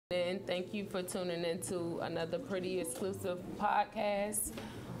again, thank you for tuning into another pretty exclusive podcast.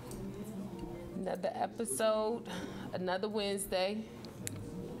 Another episode, another Wednesday.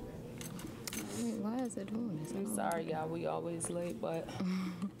 Why is it doing this? I'm sorry, y'all. We always late, but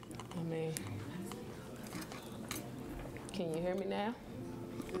I mean, can you hear me now?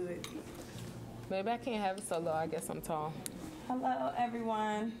 Good. Maybe I can't have it so low. I guess I'm tall. Hello,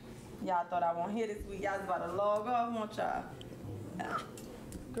 everyone. Y'all thought I won't hear this week. Y'all was about to log off, won't y'all?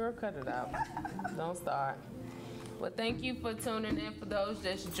 Girl, cut it out. Don't start. Well, thank you for tuning in. For those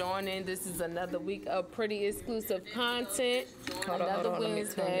that's joining, this is another week of pretty exclusive content. Another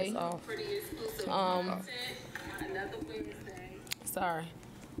Wednesday. Pretty exclusive content. Another Wednesday. Sorry.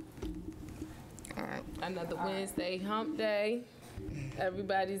 All right. Another Wednesday hump day.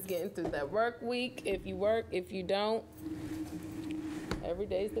 Everybody's getting through that work week. If you work, if you don't, every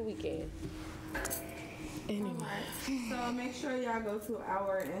day's the weekend. Anyway. So make sure y'all go to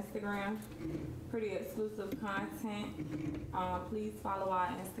our Instagram, pretty exclusive content. Please follow our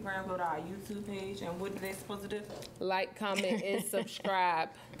Instagram, go to our YouTube page, and what are they supposed to do? Like, comment, and subscribe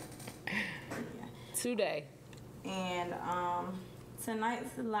today. And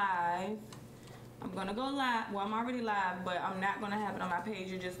tonight's live. I'm gonna go live. Well, I'm already live, but I'm not gonna have it on my page.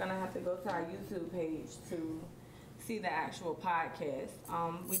 You're just gonna have to go to our YouTube page to see the actual podcast.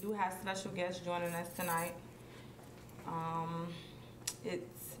 We do have special guests joining us tonight.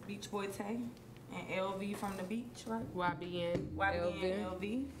 It's Beachboy Tay and LV from the beach, right? YBN,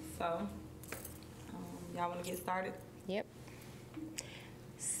 LV. So, y'all want to get started? Yep.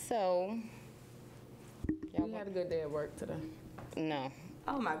 So, We had a good day at work today. no,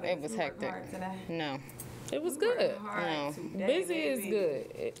 Oh my goodness, it was we worked hectic. hard today. No, It was We worked good. hard No. today, Busy is baby.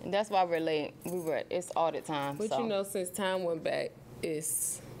 good. that's why we're late. It's audit time. But so. you know, since time went back,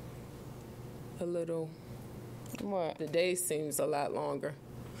 it's a little, What? the day seems a lot longer.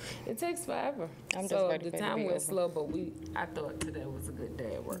 It takes forever. I'm just so ready the for it to time be went over. slow, but I thought today was a good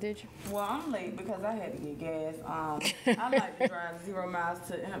day at work. Did you? Well, I'm late because I had to get gas. I like to drive 0 miles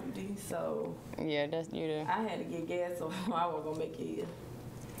to empty, so Yeah, that's you do. I had to get gas, so I wasn't gonna make it.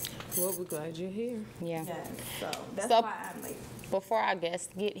 Well, we're glad you're here. Yeah. Yes, so that's So- why I'm late. Before our guests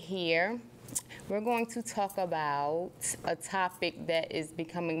get here, we're going to talk about a topic that is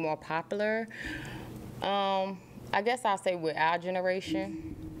becoming more popular. I guess I'll say with our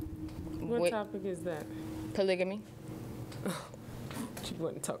generation. What with topic is that? polygamy. You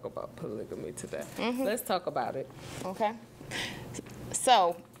wouldn't talk about polygamy today. Mm-hmm. Let's talk about it. Okay.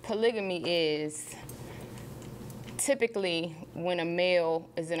 So, polygamy is typically when a male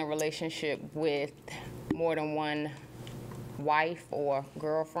is in a relationship with more than one wife or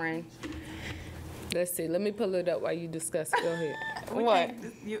girlfriend. Let's see. Let me pull it up while you discuss. Go ahead. What?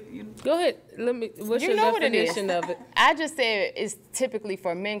 Go ahead. What's You your know what it is. definition of it? I just said it's typically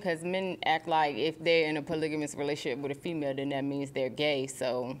for men because men act like if they're in a polygamous relationship with a female, then that means they're gay,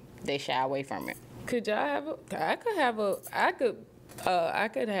 so they shy away from it. Could y'all have I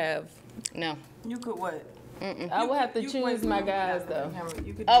could have. No. You could what? I would have to choose my guys though.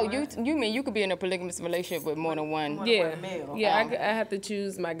 You could Oh, do what? you mean you could be in a polygamous relationship with more than one? More than Yeah, one male. yeah. I have to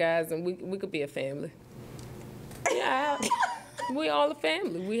choose my guys, and we could be a family. Yeah, we all a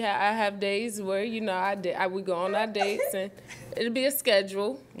family. I have days where we go on our dates, and it'll be a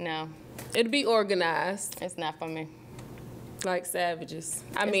schedule. No, It'll be organized, it's not for me. like savages.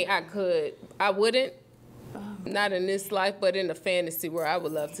 I mean, I wouldn't. Not in this life, but in the fantasy where I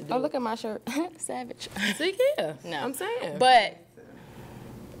would love to do Oh, it. look at my shirt. Savage. See, yeah. No. I'm saying. But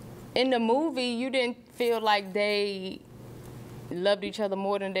in the movie, you didn't feel like they loved each other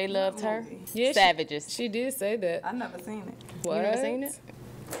more than they loved her? movie? Yeah, Savages. She did say that. I never seen it. What? You never seen it?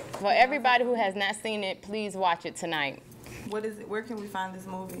 For everybody who has not seen it, please watch it tonight. What is it? Where can we find this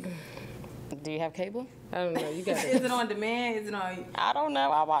movie? Do you have cable? I don't know. You got Is it on demand? Is it on? I don't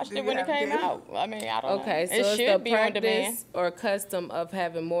know. I watched Do it you when it have came cable? out. I mean, I don't Okay, so know. It it's the should be on demand. practice or custom of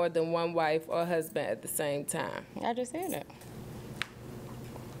having more than one wife or husband at the same time. I just said it.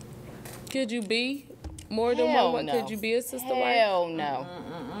 Could you be more than Hell one? no. Could you be a sister wife? Hell no.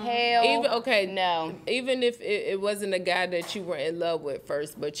 Hell no. Even if it wasn't a guy that you were in love with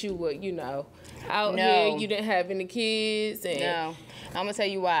first, but you were, out No. here, you didn't have any kids, and No. I'm gonna tell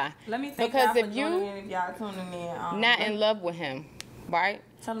you why. Let me thank Because y'all if for you joining in. If y'all tuning in, not in love with him, right?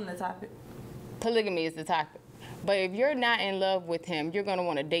 tell them the topic. Polygamy is the topic. But if you're not in love with him, you're gonna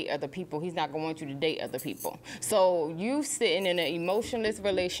want to date other people. He's not gonna want you to date other people. So you sitting in an emotionless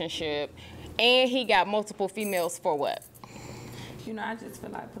relationship, and he got multiple females for what? I just feel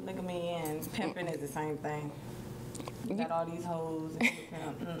like polygamy and pimping is the same thing. You got all these hoes and you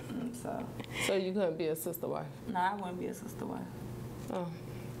pimp, so you couldn't be a sister wife. No, I wouldn't be a sister wife. Oh.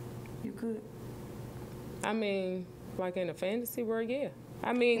 You could. I mean, like in a fantasy world, yeah.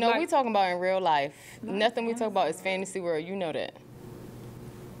 I mean, No, like, we talking about in real life. Not Nothing we talk about is fantasy fantasy world. You know that.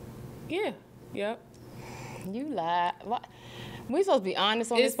 yeah, yep. You lie. What? We supposed to be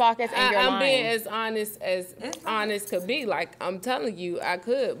honest on this podcast, and you're I'm lying. being as honest could be. Like, I'm telling you, I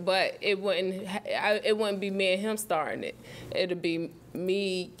could, but it wouldn't be me and him starting it. It'd be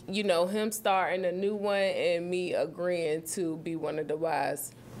me, you know, him starting a new one and me agreeing to be one of the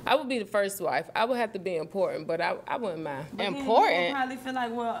wives. I would be the first wife. I would have to be important, but I wouldn't mind. But then Important? you probably feel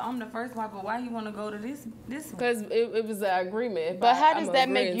like, well, I'm the first wife, but why he want to go to this one? Because it was an agreement. But how does I'm that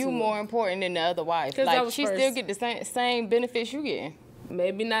make agreeing you to more it. important than the other wife? 'Cause I Like, was she still first. get the same benefits you get.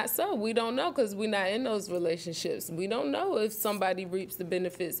 Maybe not so. We don't know because we're not in those relationships. We don't know if somebody reaps the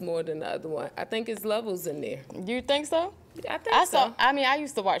benefits more than the other one. I think it's levels in there. You think so? I think so. I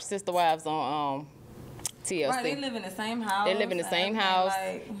used to watch Sister Wives on TLC. Right, they live in the same house. They live in the same everything, house.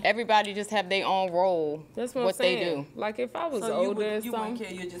 like- Everybody just have their own role. That's what I'm they saying. do. Like if I was So older or you wouldn't something.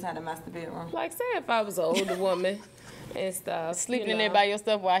 care, you just had a master bedroom. Like say if I was an older woman and stuff. Sleeping you in there know. by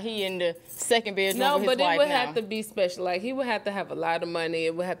yourself while he in the second bedroom No, with his but it wife would now. have to be special. Like he would have to have a lot of money.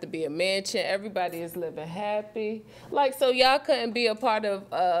 It would have to be a mansion. Everybody is living happy. Like so, y'all couldn't be a part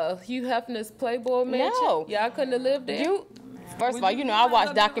of Hugh Hefner's Playboy mansion. No. Y'all couldn't have lived there. First of all, you know, I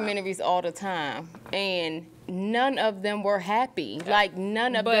watch documentaries all the time, and none of them were happy. Like,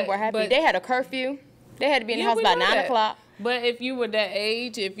 none of them were happy. but- They had a curfew. They had to be in the Yeah, house we by know 9 that. o'clock. But if you were that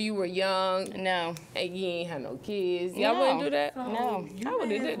age, if you were young No, and you ain't had no kids, y'all No. wouldn't do that. So No. you I would've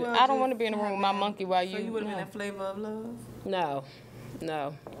may as did it. well I don't just want to be in the room with my have monkey while So you. you would have no. been a flavor of love?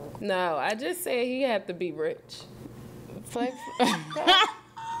 No. I just said he had to be rich.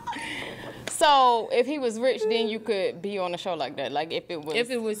 So, if he was rich, then you could be on a show like that. Like, if it was. If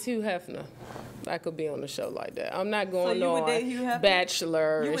it was Hugh Hefner, I could be on a show like that. I'm not going you would on date Hugh Hefner?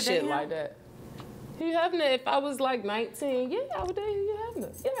 Bachelor You and would shit date him? like that. Hugh Hefner, if I was like 19, yeah, I would date Hugh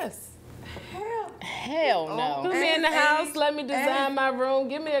Hefner. Yes. Hell Put no. me in the Age, house, let me design age. my room,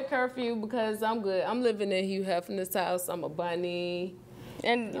 give me a curfew because I'm good. I'm living in Hugh Hefner's house. I'm a bunny.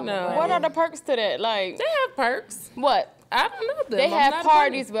 And No. what are the perks to that? Like, They have perks. what? I don't know them. They I'm have not a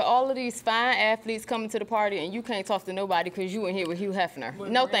parties bunny. with all of these fine athletes coming to the party, and you can't talk to nobody because you in here with Hugh Hefner.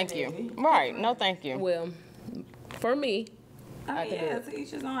 No, thank you. Granddaddy. Right, no, thank you. Well, for me, I could mean, do yeah, it. to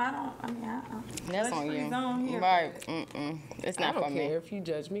each his own. I That's judge on free you. zone here. Right, it's I not for don't care me. if you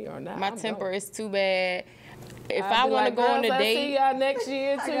judge me or not. My I'm temper going. is too bad. If I'll I be want to like, go on a "Girls, I see date, y'all next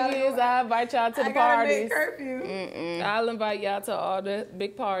year, 2 gotta years. go. I invite y'all to the I got a parties. big curfew. I'll invite y'all to all the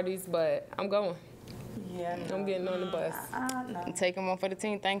big parties, but I'm going. Yeah, no. I'm getting on the bus. No. take them on for the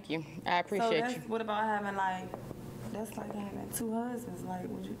team. Thank you. I So appreciate that's, you. what about having like, that's like having two husbands. Like,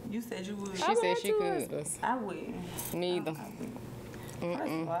 would you said you would. She I would said have she two could. husbands. I wouldn't. Me either. I wouldn't.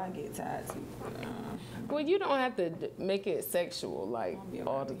 First of all, I get tired too. Well, you don't have to make it sexual like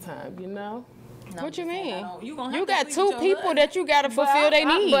all the time, you know. No, What you I'm just saying, mean? I don't- You, gonna You have to got sleep two with your people husband. that you gotta fulfill their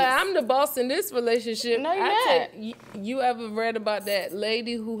needs. But I'm the boss in this relationship. No, you're I you ever read about that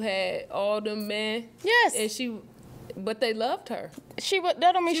lady who had all the men? Yes. And but they loved her. That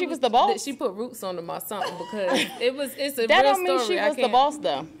don't mean she was the boss. She put roots on them or something because it's a That real don't mean story. she I was the can't- boss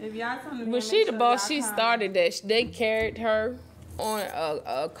though. If y'all tell me, But she the boss. She started that. They carried her on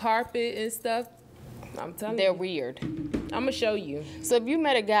a carpet and stuff. I'm telling They're you. weird. I'm gonna show you. So if you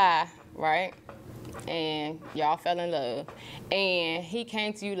met a guy, right, and y'all fell in love, and he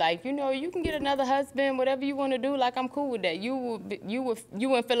came to you like, you know, you can get another husband, whatever you want to do, like I'm cool with that. You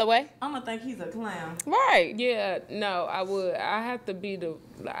wouldn't feel away, I'm gonna think he's a clown. right? Yeah, no, I would. I have to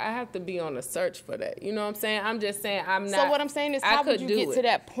be on a search for that. You know what I'm saying? I'm just saying I'm not. So what I'm saying is, I how would could you do get it. to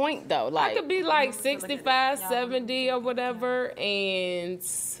that point though? I Like, could be like Look at it. 65, Y'all 70 or whatever, and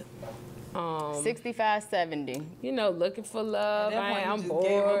 65, 70. you know, looking for love. I'm Gave up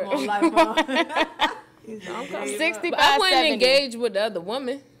bored. on life, He's just gave up. 65, I wouldn't 70. engage with the other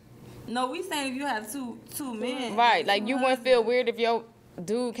woman. No, we saying if you have two men. Right, like two you wouldn't husbands. feel weird if your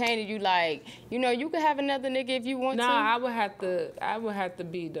dude came to you like, you know, you could have another nigga if you want No, to. I would have to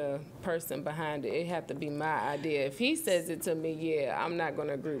be the person behind it. It have to be my idea. If he says it to me, yeah, I'm not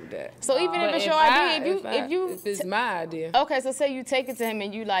gonna agree with that. So even if But it's your idea, if it's my idea. okay, so say you take it to him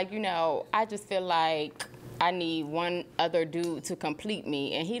and you like, you know, I just feel like I need one other dude to complete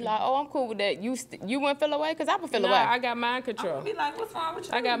me, and he like, oh, I'm cool with that. You wouldn't feel away, cause I would feel No, away. I got mind I'm control. gonna be like, what's wrong with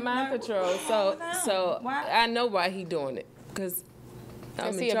you? I got mind Like, control. what's wrong So with him? Why? I know why he doing it. Cause I'm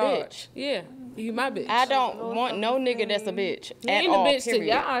Cause in he a charge. bitch. Yeah, he my bitch. I don't want no nigga that's a bitch He at ain't all. a bitch period. to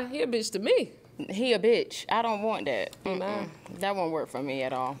y'all. He a bitch to me. He a bitch. I don't want that. Nah. That won't work for me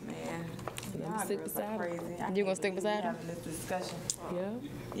at all. Man, I'm y'all My stick girls beside are him. crazy. You gonna stick beside him? Having this discussion. Yeah.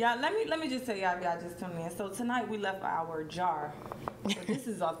 Yeah, let me just tell y'all if y'all just tuned in. So tonight we left our jar. So this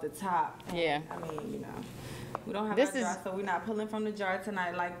is off the top. And, Yeah. I mean, you know, we don't have This our jar, is- so we're not pulling from the jar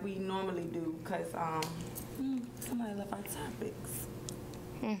tonight like we normally do, cause somebody left our topics.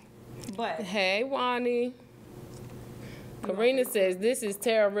 But Hey, Wani. Karina says, this is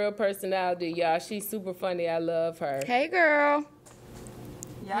Tara real personality, y'all. She's super funny. I love her. Hey, girl.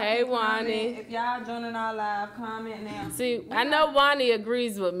 y'all Hey, can comment. Wani. If y'all joining our live, comment now. See, I know Wani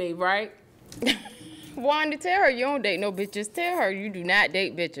agrees with me, right? Wanda, tell her you don't date no bitches. Tell her you do not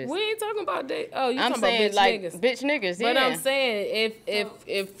date bitches. We ain't talking about date. Oh, you I'm talking saying about bitch like niggas. bitch niggas, yeah. But I'm saying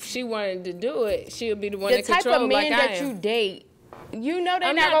if she wanted to do it, she'll be the one the that type control of like men I that am. you date, you know they're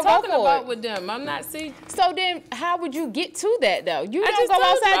I'm not not gonna talking go for about it. with them. I'm not see. So then, how would you get to that though? You I don't just go told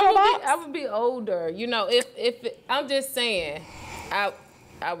you outside your box. I would be older. You know, if I'm just saying,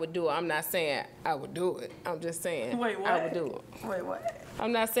 I would do it. I'm not saying I would do it. I'm just saying Wait, what? I would do it. Wait, what?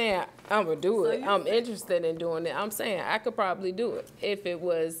 I'm not saying I'm gonna do So it. you I'm interested in doing it. I'm saying I could probably do it if it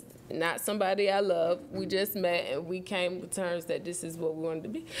was not somebody I love. We just met and we came to terms that this is what we wanted to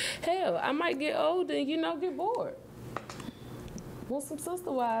be. Hell, I might get older and get bored. Want some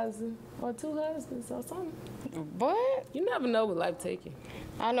sister wives or two husbands or something. But You never know what life take you.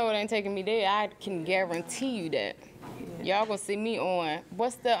 I know it ain't taking me there. I can guarantee you that. Y'all gonna see me on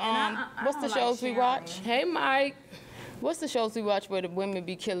what's the I what's the don't like shows we sharing. watch? Hey, Mike. What's the shows we watch where the women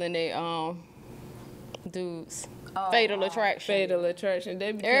be killing their dudes? Oh, Fatal Attraction. Fatal Attraction.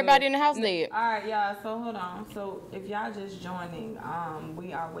 They be Everybody in killing- the house dead. All right, y'all. So hold on. So if y'all just joining,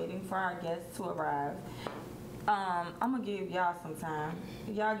 we are waiting for our guests to arrive. I'm gonna give y'all some time.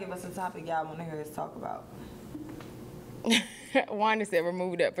 Y'all give us a topic y'all want to hear us talk about. Wanda said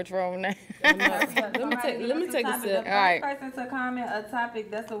remove that Patron name. Let me take a sip. The All right. first person to comment a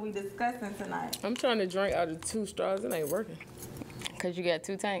topic, that's what we discussing tonight. I'm trying to drink out of 2 straws. It ain't working. Cause you got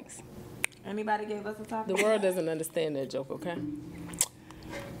 2 tanks. Anybody gave us a topic? The world doesn't understand that joke, okay?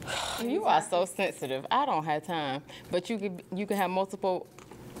 You are so sensitive. I don't have time. But you can have multiple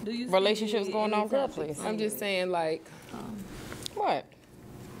Do you see relationships going any on. Good, topics? please. I'm just saying, like, What?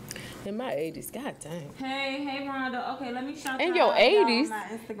 in my 80s, god dang. Hey, Rhonda. Okay, let me shout In y'all your out, y'all, on 80s? my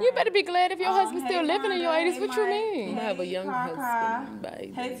Instagram. You better be glad if your husband's Hey, still living in your Rhonda. 80s. Hey, What you Mike. mean? I'm gonna have a young Kaka. husband,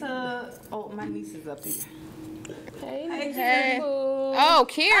 baby. Hey to my niece is up here. Hey, Hey. boo. Oh,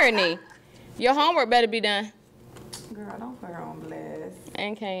 Kierny. Your homework better be done. Girl, don't put her on blast.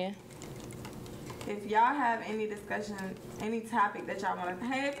 And can. If y'all have any discussion, any topic that y'all want to,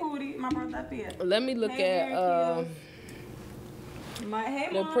 hey Pootie, my brother up here. Let me look Hey, at Hey,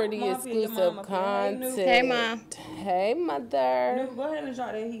 the Mom. pretty Mom, your exclusive mom up here. Hey, content. Nuke. Hey, Mom. Hey, mother. Nuke, go ahead and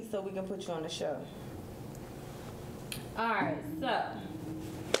drop that heat so we can put you on the show. All right, so.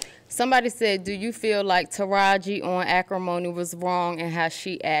 Somebody said, do you feel like Taraji on Acrimony was wrong in how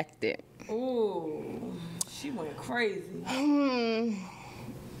she acted? Ooh, she went crazy.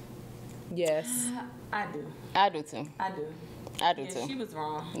 Yes. I do. I do too. I do. I do Yeah, too. she was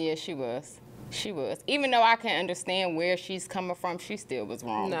wrong. Yeah, she was. She was. Even though I can understand where she's coming from, she still was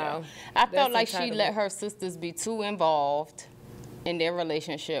wrong. No, though. I felt like that's she entitlement. let her sisters be too involved in their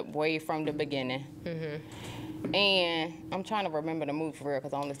relationship way from the beginning. And I'm trying to remember the movie for real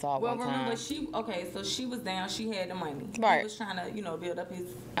because I only saw it Well, one time. remember, so she was down. She had the money. Right. He was trying to, build up his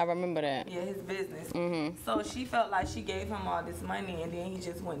I remember that. his business. So she felt like she gave him all this money, and then he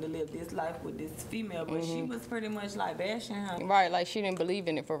just went to live this life with this female. But she was pretty much like bashing him. Right, like she didn't believe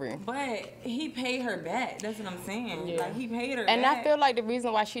in it for real. But he paid her back. That's what I'm saying. Yeah. Like he paid her And back. I feel like the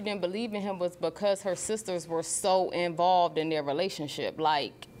reason why she didn't believe in him was because her sisters were so involved in their relationship.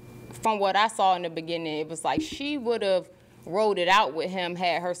 Like, from what I saw in the beginning, it was like she would have rode it out with him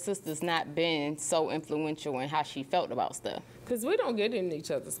had her sisters not been so influential in how she felt about stuff. Because we don't get in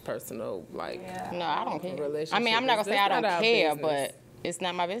each other's personal, like, Yeah. No, I don't care. relationship. I mean, I'm not gonna say I That's don't not our care, business. but it's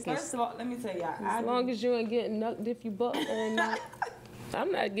not my business. First of all, let me tell y'all. As long as you ain't getting nucked if you buck or not, I'm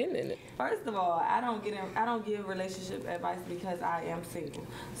not getting in it. First of all, I don't give relationship advice because I am single.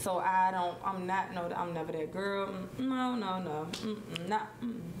 So I'm never that girl. No.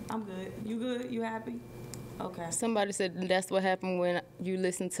 I'm good. You good? You happy? Okay. Somebody said that's what happened when you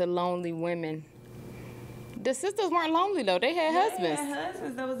listen to lonely women. The sisters weren't lonely though; they had husbands. They had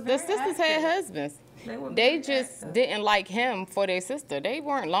husbands. That was The very sisters had active. husbands. were They very just active. didn't like him for their sister. They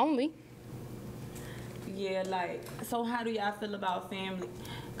weren't lonely. Yeah, like, so how do y'all feel about family?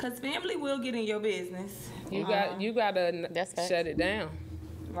 Because family will get in your business. You gotta That's facts. shut it down.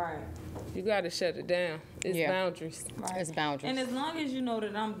 Right. You gotta shut it down. It's boundaries. Right. It's boundaries. And as long as you know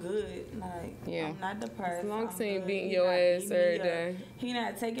that I'm good, like I'm not depressed. As long as I'm he ain't good, beating he your not ass beating every me day. up. He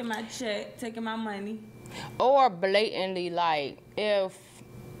not taking my check, taking my money. Or blatantly, like, if,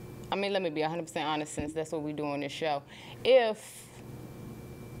 I mean, let me be 100% honest since that's what we do on this show. If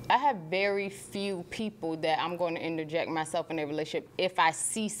I have very few people that I'm going to interject myself in a relationship if I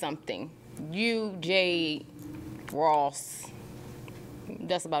see something. You, Jade, Ross,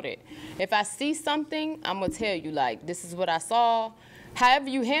 that's about it. If I see something, I'm going to tell you, like, this is what I saw. However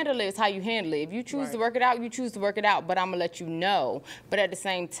you handle it is how you handle it. If you choose to work it out, you choose to work it out, but I'm going to let you know. But at the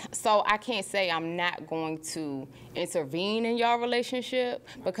same time, so I can't say I'm not going to intervene in your relationship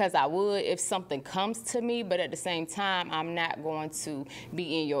because I would if something comes to me, but at the same time, I'm not going to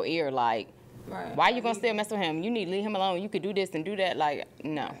be in your ear like, why you going to still mess with him? You need to leave him alone. You could do this and do that. Like,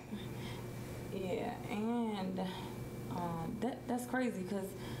 no. Yeah, and that's crazy because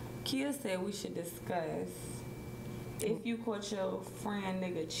Kia said we should discuss if you caught your friend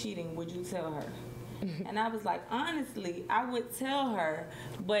nigga cheating, would you tell her? And I was like, honestly, I would tell her,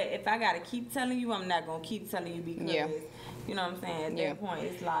 but if I gotta keep telling you, I'm not gonna keep telling you because, you know what I'm saying? At that point,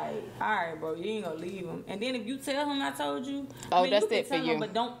 it's like, all right, bro, you ain't gonna leave him. And then if you tell him I told you, I mean, that's you can it for tell you. him,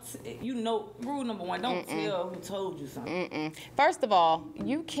 but don't, you know, rule number one, don't tell who told you something. First of all,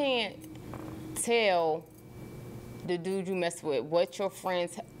 you can't tell the dude you mess with what your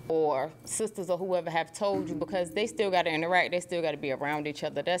friends or sisters or whoever have told you because they still got to interact. They still got to be around each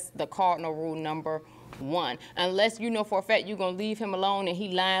other. That's the cardinal rule number one. Unless you know for a fact you're going to leave him alone and he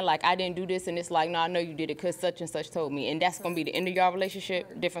lying like, I didn't do this, and it's like, no, I know you did it because such and such told me. And that's going to be the end of your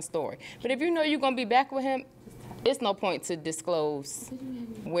relationship, different story. But if you know you're going to be back with him, it's no point to disclose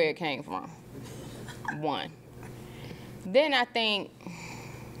where it came from. One. Then I think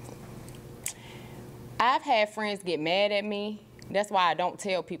I've had friends get mad at me. That's why I don't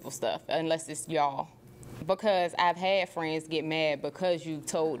tell people stuff unless it's y'all. Because I've had friends get mad because you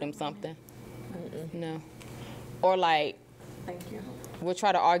told them something. No. Or like, Thank you. we'll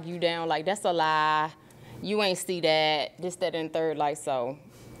try to argue down like, that's a lie. You ain't see that, this, that, and third. Like, so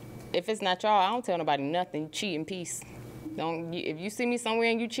if it's not y'all, I don't tell nobody nothing. Cheat in peace. If you see me somewhere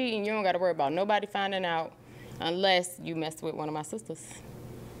and you cheating, you don't got to worry about nobody finding out unless you messed with one of my sisters.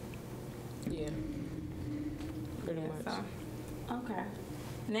 Yeah. Pretty much. So, okay.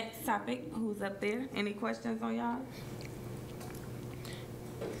 Next topic. Who's up there? Any questions on y'all?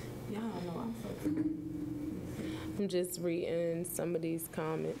 Y'all don't know. I'm so I'm just reading some of these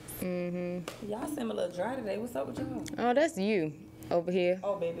comments. Y'all seem a little dry today. What's up with y'all? Oh, that's you over here.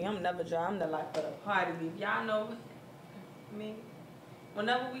 Oh, baby, I'm never dry. I'm the life of the party. If y'all know me,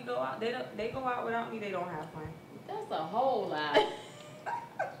 whenever we go out, they go out without me. They don't have fun. That's a whole lie.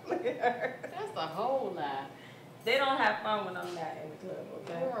 Look at her. That's a whole lie. They don't have fun when I'm not in the club,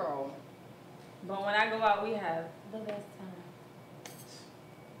 okay? Girl. But when I go out, we have the best time.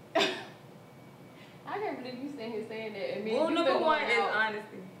 I can't believe you sitting here saying that. And me Rule and you number been one going is out.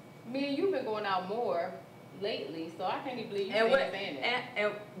 honesty. Me and you've been going out more lately, so I can't even believe you And saying that.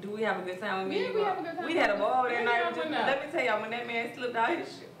 and do we have a good time when me Yeah, and we you have go a good time. We had a ball that Yeah, night. we went out. Let me tell y'all, when that man slipped out his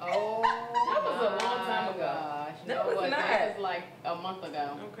shit. Oh, That was a long time ago. Gosh. That No, was it wasn't. not. That was like a month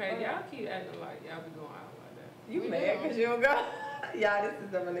ago. Okay, y'all keep acting like y'all be going out like that. You We mad do. because you don't go? Y'all, this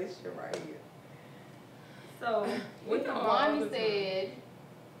is the relationship right here. So, we We can go bond. all Bonnie the time. said,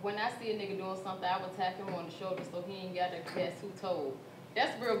 when I see a nigga doing something, I would tap him on the shoulder so he ain't got to guess who told.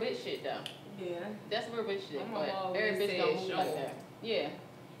 That's real bitch shit, though. Yeah. That's real bitch shit. My mama But always every bitch said don't move show like 'em. that. Yeah.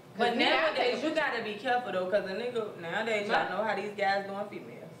 But me, I take nowadays, a you picture. gotta be careful though, because a nigga, nowadays, y'all know how these guys doing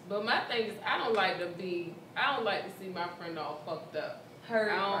females. But my thing is, I don't like to see my friend all fucked up.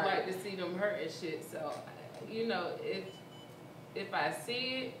 Hurt. I don't right. like to see them hurt and shit. So, you know, if I see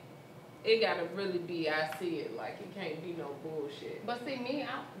it, it gotta really be I see it. Like, it can't be no bullshit. But see, me,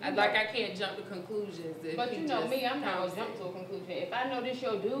 I can't jump to conclusions. If But he you know just me, I'm not comes gonna jump in. to a conclusion. If I know this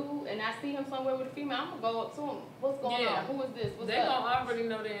your dude and I see him somewhere with a female, I'm gonna go up to him. What's going Yeah. on? Who is this? What's They up? gonna already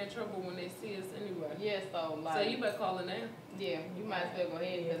know they're in trouble when they see us anyway. Yeah, so like, So you better call it now. yeah, you might as well go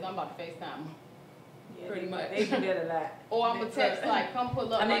ahead because I'm about to FaceTime. Yeah, Pretty much. They do that a lot. Or I'm gonna text like, come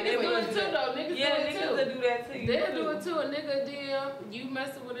pull up. I mean, like, they wait, do it do too that. though. Niggas Yeah, do it niggas too. will do that too. They'll do it too. A nigga DM, you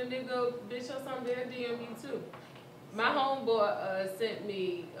messing with a nigga, bitch or something, they'll DM you too. My homeboy sent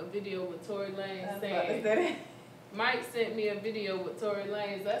me a video with Tory Lanez saying, Mike sent me a video with Tory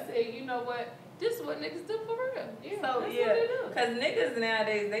Lanez. I said, you know what? This is what niggas do for real. Yeah, So that's yeah, what they do. because niggas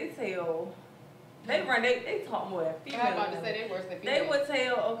nowadays they talk more than females. I'm about to say they worse than They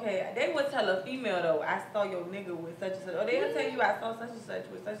females. would tell a female though, I saw your nigga with such and such. Or they'll tell you I saw such and such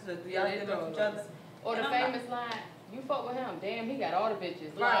with such and such. Do y'all Yeah, they still know know each other? Or the And I'm famous line, You fuck with him. Damn, he got all the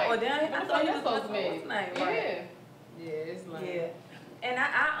bitches. Right. Or Like, then I thought you was supposed to be. Yeah. Yeah, it's like. Yeah. And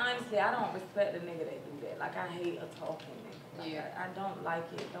I honestly, I don't respect the nigga that do that. Like, I hate a talking nigga. Like, Yeah. I don't like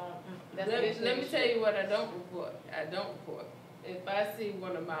it. Let me tell you what I don't report. I don't report. If I see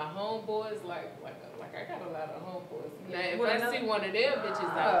one of my homeboys, like I got a lot of homeboys. Now, if I see one of their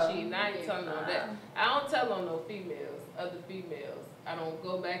bitches out cheating, I ain't telling on that. I don't tell on no females, other females. I don't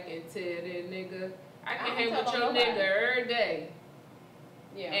go back and tell that nigga. I can hang with your nigga every day.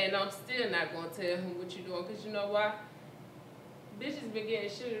 Yeah. And I'm still not gonna tell him what you doing, cause you know why? Bitches been getting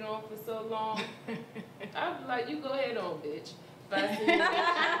shitted on for so long. I be like, you go ahead on, bitch. If I see you, you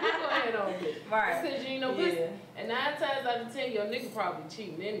go ahead on, bitch. Right. Because you ain't no pussy. And 9 times out of 10, your nigga probably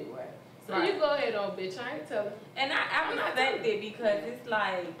cheating anyway. So right. You go ahead on, bitch. I ain't telling. And I respect it because it's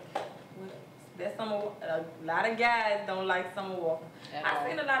like, that a lot of guys don't like Summer Walker. I've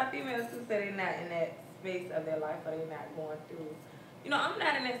seen a lot of females who say they're not in that space of their life or they're not going through. You know, I'm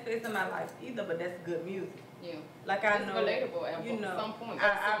not in that space of my life either, but that's good music. Yeah. Like I it's know, relatable at some point.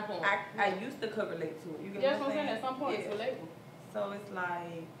 I used to could relate to it. You get what I'm saying? At some point, it's relatable. So it's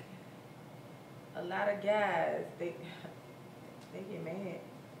like a lot of guys, they get mad.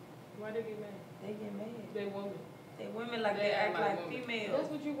 Why they get mad? They get mad. They women. They women like they act like females. That's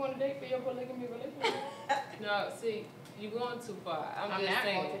what you want to date for your polygamy relationship? No, see, you going too far. I'm just not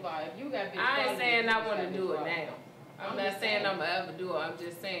saying. Going too far. If you got bitch I ain't saying I want to do it far. now. I'm not saying I'm gonna ever do it. I'm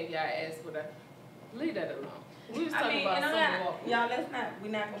just saying y'all ask for the. Leave that alone. We was talking about Summer Walker. Y'all, we're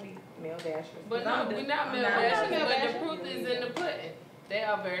not gonna be male dashers. But no, we're not male dashers. But the proof is in the pudding. They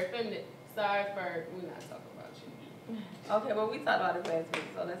are very feminine. Sorry, Ferg, we're not talking about you. Okay, but we talked about it last week,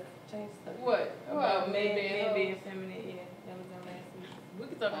 so let's change the subject. What? About men being feminine, yeah. That was in last week. We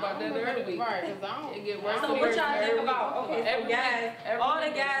can talk about that every week. Right, because I don't. It get worse. So what y'all think about, okay, so guys, all the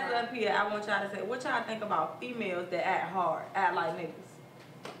week guys up here, I want y'all to say, what y'all think about females that act hard, act like niggas?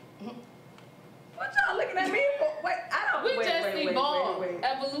 What y'all looking at me for? Wait, I don't. We just evolved.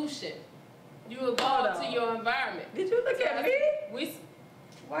 Evolution. You evolve to your environment. Did you look at me?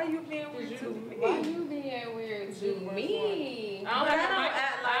 Why you being weird to me? Why you being weird to me? I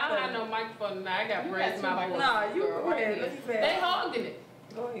don't have no microphone tonight. I got braids in my voice. No, you go ahead. They hogging it.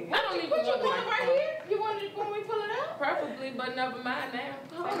 Go ahead. I don't even want the microphone. Right here? You want me to pull it out? Preferably, but never mind now.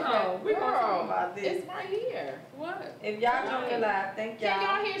 Hold on. We're going to talk about this. It's right here. What? If y'all join live, thank y'all. Can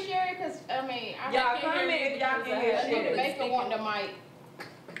y'all hear Sherry? Because, I mean, y'all comment if y'all can hear Sherry. The maker want the mic.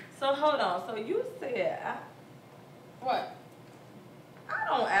 So, hold on. So, you said... What? I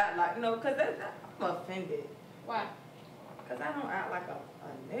don't act like... No, because I'm offended. Why? Because I don't act like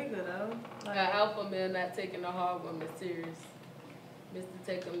a nigga, though. Like, An alpha male not taking a hard woman serious. Mr.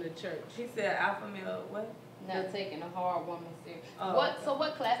 Take them to church. She said alpha male, what? Not taking a hard woman serious. Oh, So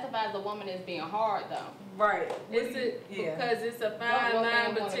what classifies a woman as being hard, though? Right. Because it's a fine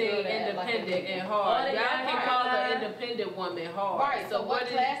line between independent and hard. Y'all can call an independent woman hard. Right, so what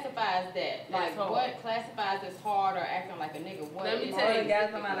classifies that? Like, what classifies as hard or acting like a nigga? Let me tell you,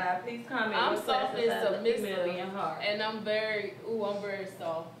 guys on my live, please comment. I'm soft and submissive, hard. and I'm very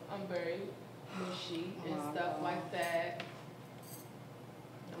soft. I'm very mushy and stuff like that.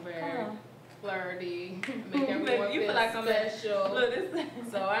 I'm very flirty, make everyone feel like special.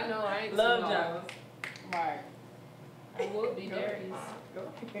 So I know I ain't Love Jones. Right. I would be Darius.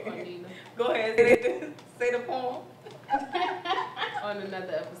 Go ahead, say the poem. On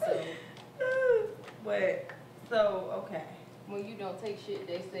another episode. But, so, okay. When you don't take shit,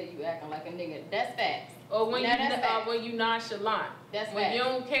 they say you acting like a nigga. That's facts. Or when you nonchalant. That's when facts. you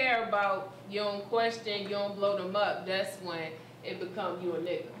don't care about, you don't question, you don't blow them up, that's when it becomes you a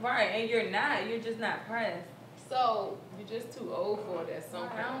nigga. Right, and you're just not pressed. So, you're just too old for it at some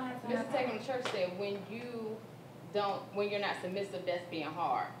point. Mr. Taking the Church said when you're not submissive, that's being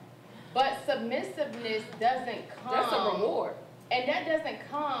hard. But submissiveness doesn't come. That's a reward. And that doesn't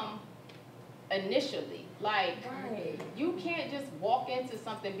come initially. Like, you can't just walk into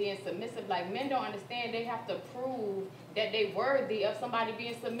something being submissive. Like, men don't understand they have to prove that they worthy of somebody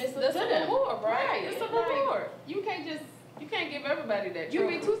being submissive to them. That's a reward, right? It's a reward. You can't just... You can't give everybody that. You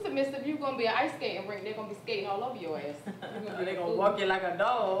be too submissive, you gonna be an ice skating rink. They're gonna be skating all over your ass. They're gonna walk you like a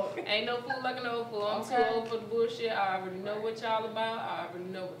dog. Ain't no fool like an old fool. I'm too old for the bullshit. I already know what y'all about. I already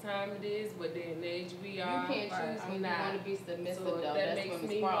know what time it is, what day and age we are. You can't choose when you want to be submissive, so though. That makes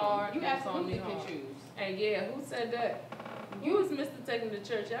me hard. You absolutely can choose. And yeah, who said that? You was Mr. Taking the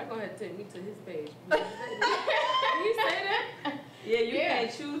Church. Y'all gonna have to take me to his page. Did he say that? Yeah, you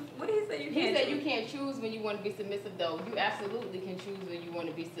can't choose. What did he say? He said you can't choose when you want to be submissive, though. You absolutely can choose when you want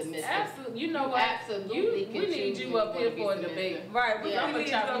to be submissive. Absolutely. You know what? Absolutely We need you up here for a debate. Right, Yeah, I'm gonna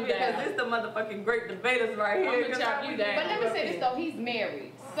chop you down. because this the motherfucking great debaters right here. I'm gonna chop you down. But let me say this though, he's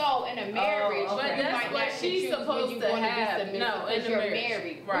married. So in a marriage, But you that's might what not she's choose when supposed you to want have. to be submissive No, in because the you're marriage.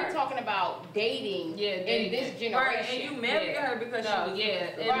 married. Right. We're talking about dating in this generation. Right, and you married her because she was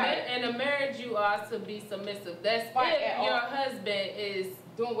submissive. In a marriage, you are to be submissive. That's Right, if your husband is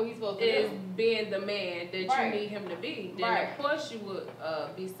doing what he's supposed to do. being the man that you need him to be. Then of course you would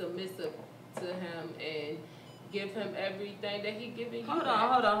be submissive to him and give him everything that he giving you. Hold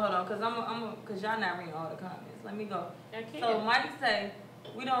on, cause y'all not reading all the comments. Let me go. I can't. So Mike say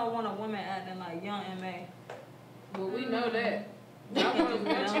we don't want a woman acting like young M.A. Well, we know that. I wouldn't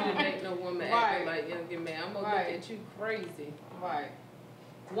want you to make no woman acting like young man. I'm gonna look at you crazy. Right.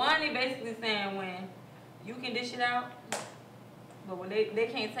 One, he basically saying when you can dish it out, but when they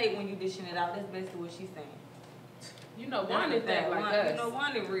can't take when you dishing it out. That's basically what she's saying. You know, Wanda think like us. You know,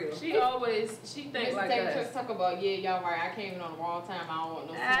 Wanda real. She think like us. Talk about, yeah, y'all right. I came in on the wrong time. I don't want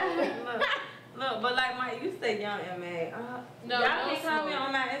no smoke. Look, but like Mike, you say young M.A. No, y'all can comment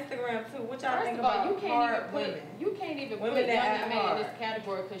on my Instagram too. What y'all think First of all, about hard women? You can't even put Women young that M.A. in this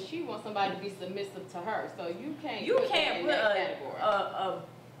category because she wants somebody to be submissive to her. So you can't. You put can't that put in that category.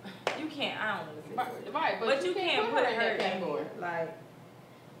 you can't. I don't want to say right, but you can't put her in that category. Like,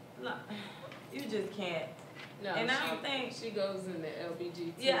 you just can't. No, and I don't think she goes in the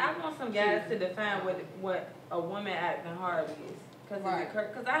LBGT. Yeah, I want some guys to define what a woman acting hard is.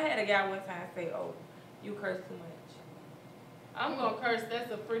 Cause I had a guy one time say, "Oh, you curse too much." I'm gonna curse.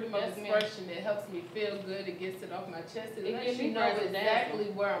 That's a freedom of expression. It helps me feel good. It gets it off my chest. It lets you know exactly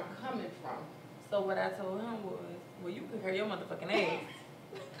where I'm coming from. So what I told him was, well, you can curse your motherfucking ass.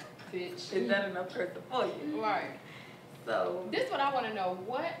 Bitch. Is that enough cursing for you? Right. So this is what I want to know.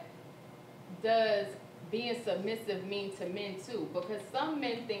 What does being submissive mean to men too? Because some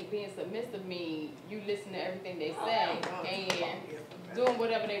men think being submissive means you listen to everything they say and doing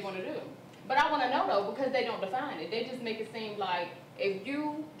whatever they want to do. But I want to know though, because they don't define it. They just make it seem like if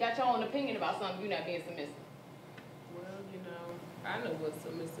you got your own opinion about something, you're not being submissive. Well, you know, I know what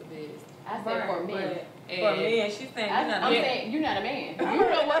submissive is. I said for men. For men, she's saying I'm saying you're not a man. You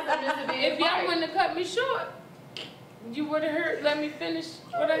know what submissive is. If y'all wouldn't have cut me short, you would have heard. Let me finish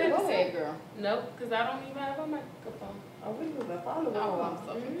what I had to say. Go ahead, girl. Nope, because I don't even have a microphone. Oh, we moving follow. Oh, I'm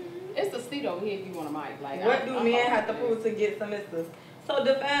sorry. It's a seat over here if you want a mic. Like, what do men have to prove to get submissive? So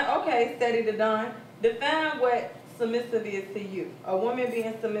define, okay, steady to done. Define what submissive is to you. A woman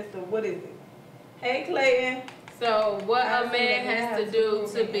being submissive, what is it? Hey, Clayton. So what a man has to do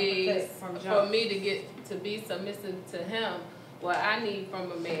to be, for me to get to be submissive to him, what I need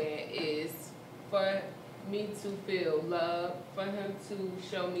from a man is for me to feel love, for him to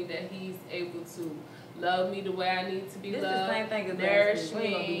show me that he's able to love me the way I need to be loved, the same thing as nourish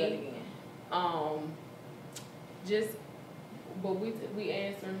me. me, but we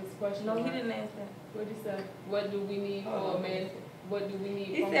answering his question. No, he didn't answer. What did he say? What do we need for a man? What do we need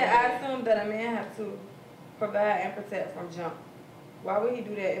he from a said, man? I assume that a man have to provide and protect from jump. Why would he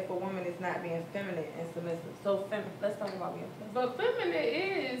do that if a woman is not being feminine and submissive? So let's talk about being feminine. But feminine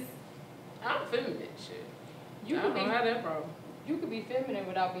is, I'm feminine, shit. I don't have that problem. You could be feminine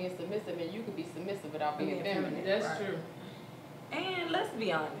without being submissive, and you could be submissive without being feminine. That's true. And let's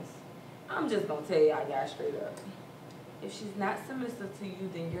be honest. I'm just going to tell y'all guys straight up. If she's not submissive to you,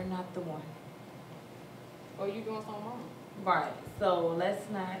 then you're not the one. Or you doing something wrong. Right. So let's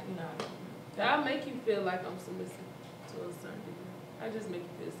not, I'll make you feel like I'm submissive to a certain degree. I just make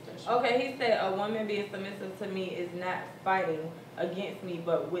you feel special. Okay, he said a woman being submissive to me is not fighting against me,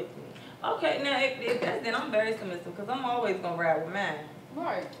 but with me. Okay, now if that's, then I'm very submissive because I'm always going to ride with mine.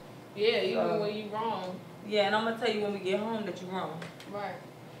 Right. Yeah, even when you wrong. Yeah, and I'm going to tell you when we get home that you're wrong. Right.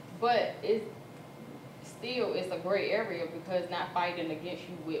 But it's a gray area because not fighting against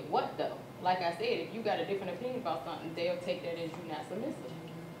you with what though? Like I said, if you got a different opinion about something, they'll take that as you not submissive.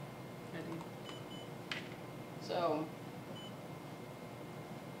 So.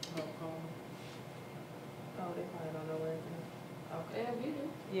 Oh, they probably don't know where it's at. Okay. Yeah, we do.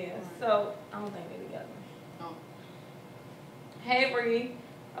 Yeah, so I don't think they're together. Oh. Hey, Bree.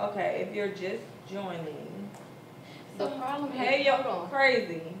 Okay, if you're just joining. The problem hey, is, yo,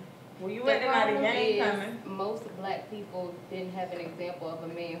 crazy. Well, you at the night of game coming. Most black people didn't have an example of a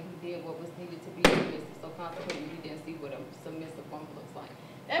man who did what was needed to be submissive. So consequently, we didn't see what a submissive woman looks like.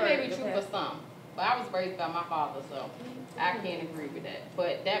 That may be true for some, but I was raised by my father, so I can't agree with that.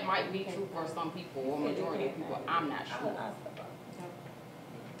 But that might be true for some people, or majority of people. I'm not sure.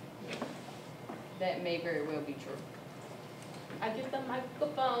 That may very well be true. I get the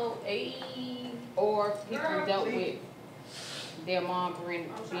microphone. Ayy. Or people dealt with their mom being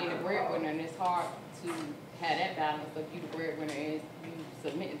the breadwinner, and it's hard to have that balance of you the breadwinner and you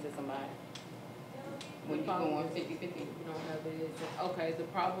submitting to somebody. When you're going 50-50. You don't have it. Okay, the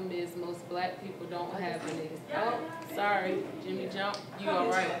problem is most black people don't have it. Oh, sorry, Jimmy Jump, you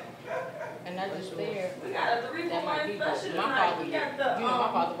alright. And that's just fair. We got a 3 for 1 special tonight. We got the,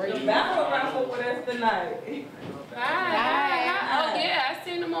 my father raised the me. battle raffle with us tonight. Hi. Oh yeah, I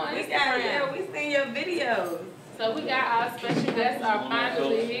seen them on Instagram. We seen your videos. So we got our special guests are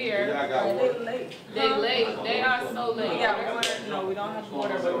finally here. They late. They late. They are so late. We got water. No, we don't have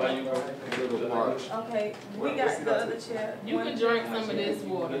water. Okay, we got the other chair. You can drink some of this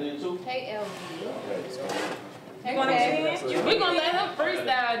water. Hey, LG. You want to change? We're gonna let him freestyle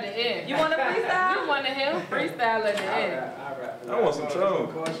at the end. You want to freestyle? We want to hear him freestyle at the end. I want some trouble.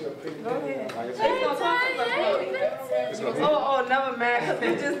 Go ahead. Oh, never mind, because we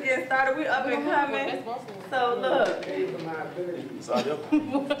just getting started. We up and coming. So look.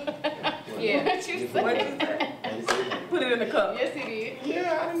 Yeah. What you What say? you say? Put it in the cup. Yes, he did.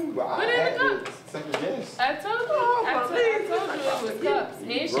 Yeah, I didn't. Put it in the cup. Second guess. I told you. I told you it was cups.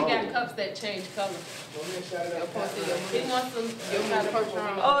 And she got cups that change color. He wants some. You got a purple.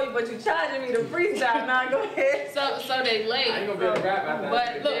 Oh, but you charging me to freestyle now. Go ahead. So they late.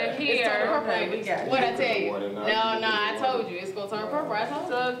 But they're here. Okay, we got it. What'd I tell you? No, I told you. It's going to turn purple. I told you.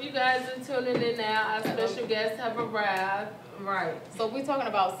 So if you guys are tuning in now, our special guests have arrived. Right. So we're talking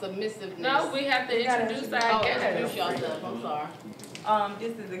about submissiveness. No, we have to introduce our Oh, guests. introduce yourself. I'm sorry.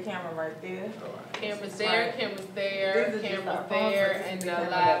 This is the camera right there. Cameras there, cameras there, This is just cameras our phone, there, so and this the is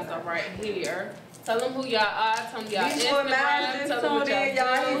the lives camera. are right here. Tell them who y'all are. Tell them y'all Beachboy Miles Instagram. just Tell them what tuned in,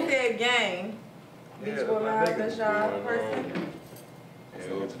 y'all. y'all He do. said gang. Beachboy Miles, that's y'all person.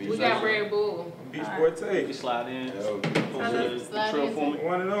 We got Red Bull. Beachboy take. You slide in. Slide in.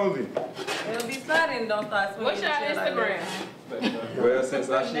 One and only. It'll be sliding, don't start swinging. What's your and shit like Instagram? that. Well, since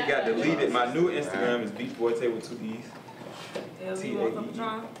our shit got deleted, my new Instagram is Beachboy Tay with 2 E's. It'll be want some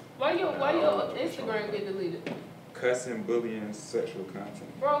Patron? Why your Instagram get deleted? Cussing, bullying, sexual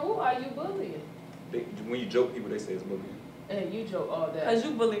content. Bro, who are you bullying? When you joke people, they say it's bullying. And you joke all that. Cause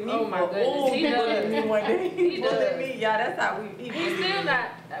you bullied me. Oh my for- goodness, Ooh, he bullied does. me one day. He He bullied does. me. Yeah, that's how we. He's still not.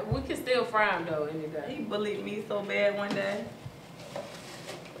 We can still fry him though any day. He bullied me so bad one day.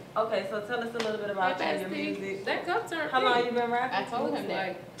 Okay, so tell us a little bit about you and your music. That cup turned. How long pink. you been rapping? I told him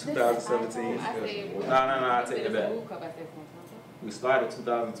that. 2017. I said, No, I take it back. I said, We started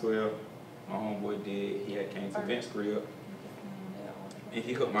 2012. My homeboy did. He had came to Vince crib, and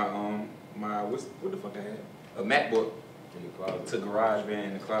he hooked my what the fuck I had? A MacBook to GarageBand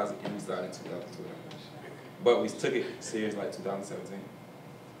in the closet, and we started in 2012. But we took it serious like 2017.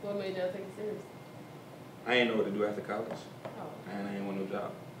 What made y'all take it serious? I ain't know what to do after college, Oh. and I ain't want no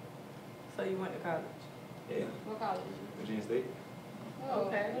job. So you went to college? Yeah, what college? Virginia State. Oh,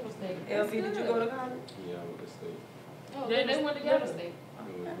 Okay. Little State. LB, did you go to college? Yeah, I went to state. Oh, They Little- went together. Little State.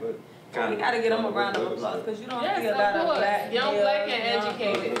 We gotta get them a round of applause because you don't Yes, see a of lot of course. black Young, males, black, and young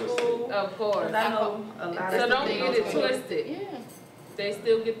educated. people. Of course. 'Cause I know a lot So of don't people get it twisted. Yeah. They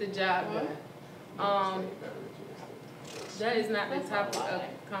still get the job done. That is not the topic of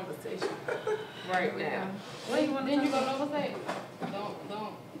conversation right now. When you want Then to you go? go to Nova State.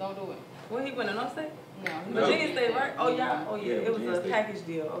 Don't do it. When he went to North State? No. Virginia State, right? Oh yeah, oh yeah. Yeah, It was Virginia a State. package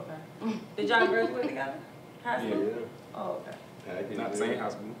deal. Okay. Did y'all graduate together? High school? Oh, okay. Not the same high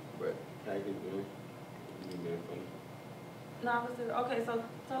school, but No, I was just, okay. So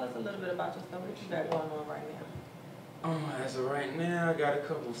tell us a little bit about yourself. What you got going on right now? as of right now, I got a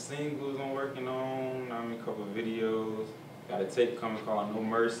couple singles I'm working on. I mean, a couple videos. Got a tape coming called No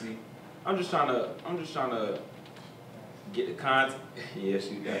Mercy. I'm just trying to get the content. Yeah,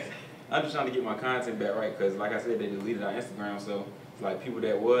 shoot that. I'm just trying to get my content back right, cause like I said, they deleted our Instagram, so it's like people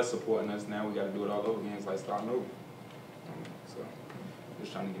that was supporting us now we got to do it all over again. It's like starting over. So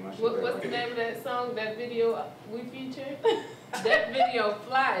just trying to get my shit back What's right. the name of that song, that video we featured? That video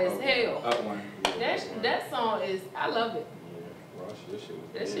fly as hell. Up one. That song is, I love it.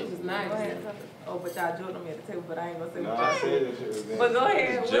 That shit was Go nice. ahead. Tell us. Oh, but y'all joked on me at the table, but I ain't gonna say No, what I y'all said that shit was bad. But go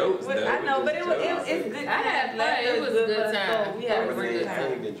ahead. Jokes, What- though. I know, but Jokes. it's good. I had fun. Laughter It is was good good for the time. soul. We had a It was great good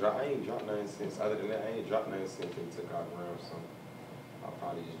time. I ain't dropped nothing since. Other than that, I ain't dropped nothing since they took out Ram, so I'll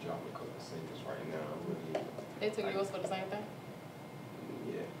probably just drop a couple of singles right now. I'm really, They took yours for the same thing?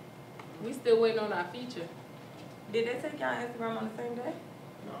 yeah. We still waiting on our feature. Did they take y'all Instagram on the same day?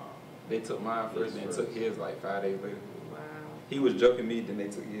 No. They took mine first, then took his like 5 days later. Wow. He was joking me, then they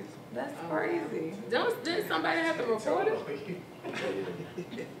took his. That's crazy. Did somebody have to report it?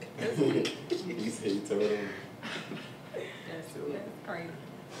 He said he told him. That's it. That's crazy.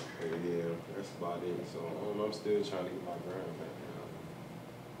 Yeah, that's about it. So I'm still trying to get my gram back now.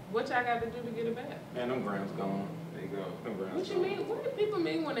 What y'all got to do to get it back? Man, them grams gone. They go. Them grams What you gone. mean? What do people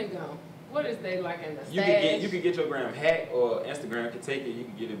mean when they go? What is they like in the You stash? could get your gram hacked, or Instagram could take it. You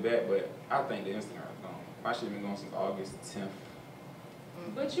can get it back, but I think the Instagram's gone. My shit been gone since August 10th.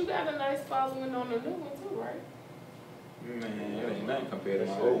 But you got a nice following on the new one too, right? Man, it ain't nothing compared to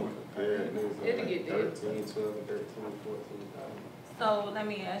my That old shit one. compared, It'll get there. 13, 12, 13, 14,000. So let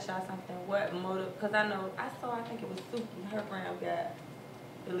me ask y'all something. What motive? Because I know I saw. I think it was Suki. Her gram got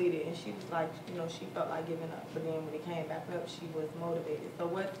deleted, and she was like, you know, she felt like giving up. But then when it came back up, she was motivated. So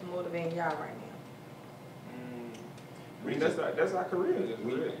what's motivating y'all right now? I mean, that's our career. It's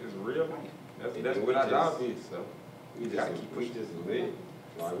real life. That's what our job is. So We gotta just keep we pushing. just lit.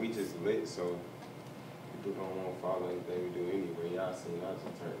 Like we just lit. So people don't want to follow anything we do anyway. Y'all seen I just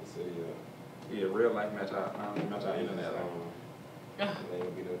turned the city up. yeah, real life match our internet life. It ain't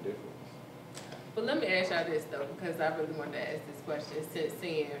gonna be no difference. But let me ask y'all this though, because I really wanted to ask this question since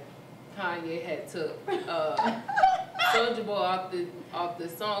seeing Kanye had took Soulja Boy off the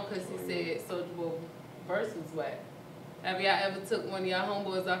song because he said Soulja Boy verse was whack. Have y'all ever took one of y'all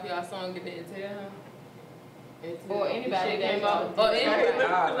homeboys off y'all song and didn't tell him? Or anybody that came out, don't or anybody,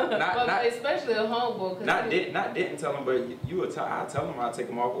 Nah, but especially a homeboy. didn't tell him, but I tell him I'll take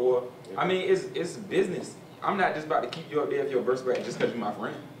him off. Or I mean, it's business. I'm not just about to keep you up there if your verse back just because you're my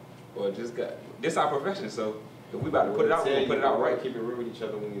friend, or just got this our profession. So if we about to put it out, we'll put it out right. Keep it real with each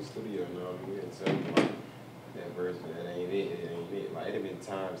other when you're in the studio. You know, we didn't tell you like, that verse, that ain't it. It ain't it. Like it have been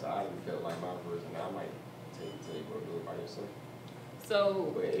times I even felt like my verse, and I might tell you, bro, do it by yourself.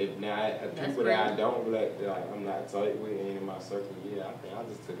 So, But if not, people that I don't like, I'm not tight with, ain't in my circle, yeah, I think I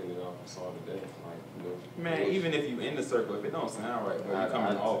just took it off and saw today. Like, you know, Man, even if you in the circle, if it don't sound right, bro, you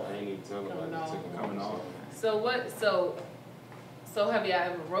coming off. I ain't even telling them I just took it Coming off. so what? So have y'all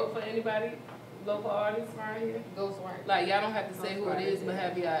ever wrote for anybody, local artists around here? Ghostwriter. Like y'all don't have to say who it is, but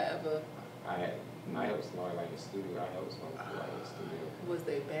have y'all ever? I helped somebody like in the studio. I helped somebody like in the studio. Was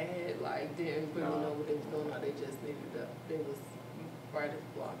they bad? Like didn't really know what they was doing, or they just needed up? They was writer's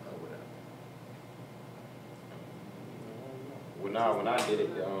block or whatever. Well, when I did it,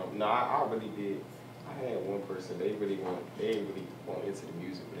 I really did. I had one person. They didn't really want into the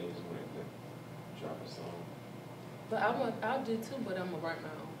music, but they just wanted to drop a song. But I'll do too, but I'm gonna write my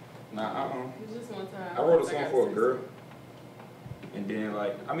own. Nah, Just one time. I wrote a song gotta for a say girl, and then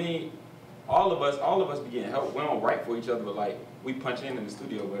like, I mean, all of us be getting help. We don't write for each other, but like, we punch in the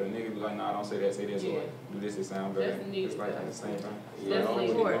studio, but a nigga be like, nah, don't say that, say this, Yeah. or do this, it sound better. That's needed, It's like though. the same thing. Yeah, I don't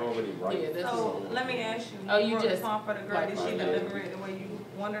Definitely. really write. Yeah, that's So let me ask you. Oh, you wrote a just, song for the girl. like, Did she like that. deliver it the way you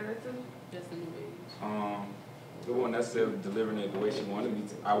wanted her to? Just a new age. It wasn't necessarily delivering it the way she wanted me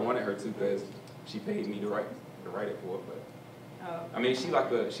to. I wanted her to because she paid me to write it for her, but. Oh. I mean, she like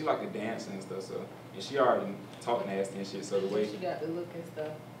the dancing and stuff, so, and she already talk nasty and shit, so the way, She got the look and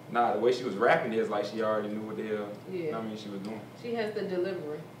stuff. the way she was rapping is like she already knew what the hell, Yeah. I mean, she was doing. She has the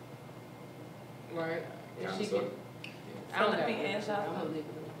delivery. Right? And Kinda she so. can. So I don't let got me one. ask y'all I'm gonna something. leave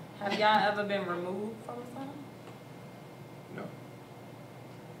it alone. Have y'all ever been removed from a song? No.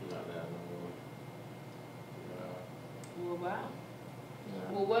 Not that no more. Well, wow.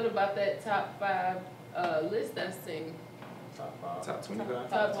 Well, what about that top 5 list I seen? Top 5. Top 25?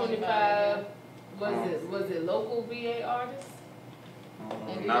 Top 25. Was it local VA artists?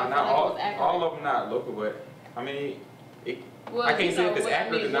 And Nah, you not feel like it was accurate? all of them not local, but, I mean, Well, I can't you say know, if it's what I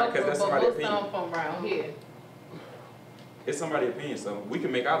accurate or mean, not, 'cause that's local, somebody's but most of them from around here. it's somebody's opinion, so we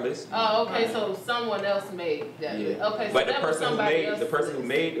can make our list. Oh, okay, so someone else made that list. Yeah. Okay, so But the that was person who somebody made, the else's person who list.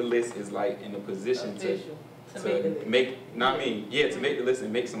 made the list is like in a position Official. to make, not me, yeah, to make the list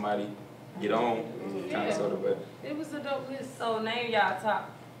and make somebody get on, kind of sort of, but. It was a dope list. So name y'all top.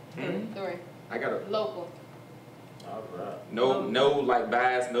 Mhm. 3. I got a, Local. All right. no, like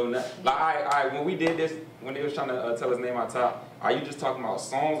bias, no nothing. Like, all right, when we did this, when they was trying to tell us name our top, are you just talking about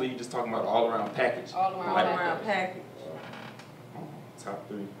songs or you just talking about all around package? All around. All Like- around package. Top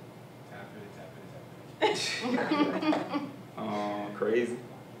 3. Crazy.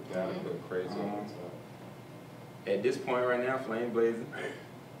 You gotta put crazy on top. At this point right now, Flame Blazing.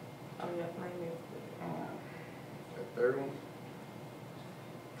 Oh yeah, flame music. The third one.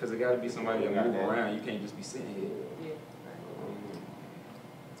 Cause it gotta be somebody that move around. You can't just be sitting here. Yeah.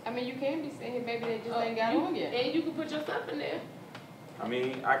 I mean, you can be sitting here, maybe they just ain't got on yet. And you can put your stuff in there. I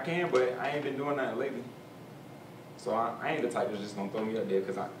mean, I can, but I ain't been doing that lately. So I ain't the type that's just gonna throw me up there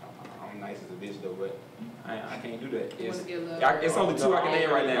because I'm nice as a bitch though, but I can't do that. You wanna get a little- It's only 2 I can name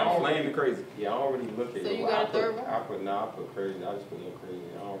right now. Flame and Crazy. Yeah, I don't really look at So it. you got a third one? I put crazy. I just put in crazy.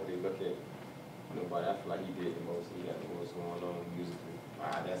 I don't really look at nobody. I feel like he did the most. He got the most going on musically.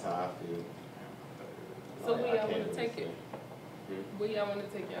 That's how I feel. So where y'all can't want to take really it? say. Where y'all want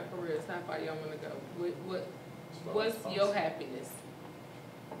to take your careers? How far y'all want to go? What's your happiness?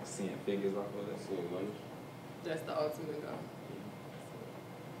 Seeing figures off of that. Seeing money. That's the ultimate goal.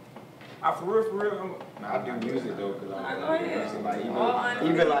 For real, I do music though, cause Nah, I go ahead. music. Like All honesty.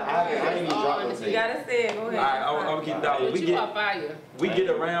 even like I ain't even dropped no You tape. gotta say it. Go ahead. Alright, I'm gonna keep that. But you are fire.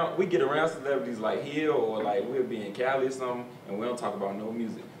 We get around celebrities like here or like we'll be in Cali or something, and we don't talk about no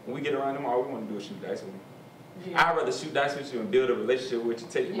music. When we get around them, all we want to do is shoot dice with them. Yeah. I'd rather shoot dice with you and build a relationship with you,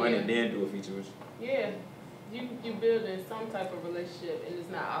 take your money, Yeah. and then do a feature with you. Yeah. You building some type of relationship and it's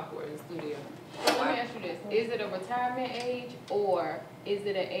not awkward in the studio. So let me ask you this. Is it a retirement age or is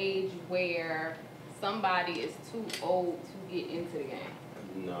it an age where somebody is too old to get into the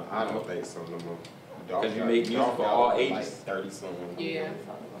game? No, I don't think so no more. 'Cause you make music for all ages. Like 30 something. Yeah.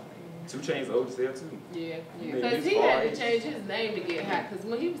 2 Chainz old as hell too. Yeah. Yeah. Because he had to change his name to get hot. Because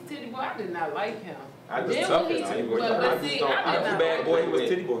when he was Titty Boy, I did not like him. I Then just when tough he- as Titty Boy. but I just see, don't. I did Double not Bad like Boy, him. he was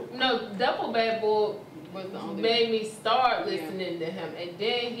Titty Boy. No, Double Bad Boy Was the only made me start listening to him. And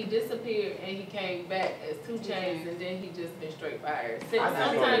then he disappeared and he came back as 2 Chainz and then he just been straight fired. See, I just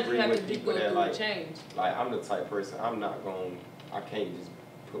don't sometimes you agree have with to do people go that, through like, a change. Like I'm the type person. I can't just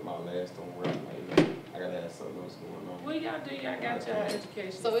put my last on rap. Like I gotta have something else going on. What y'all do? Y'all got your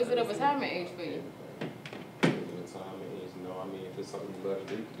education. So is it a retirement age for you? Retirement age, no. I mean, if it's something you love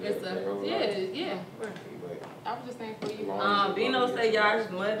to do, you can do It's that. yeah. But I was just saying for you. Bino say y'all is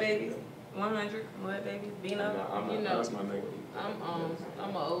mud babies. 100 mud babies. Bino. I'm not, You know. that's my nigga. I'm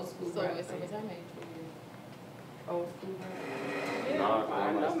an old school So rap it's a fan. retirement age for you. Old school. Yeah, Nah, I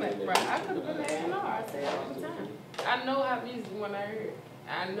I'm know not Mac saying Brown. that. I could have been an A&R. I say it all the time. I know how music when I hear it.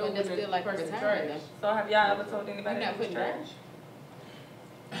 I know But when that's the still like person retirement trash. though. So have y'all ever told You're anybody not that was putting trash?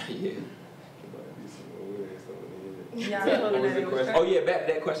 Yeah. Y'all What told was them that the it was question? trash? Oh yeah, back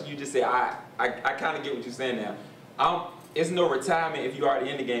to that question you just said. I kind of get what you're saying now. It's no retirement if you already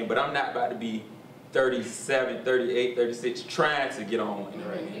in the game, but I'm not about to be 37, 38, 36 trying to get on in the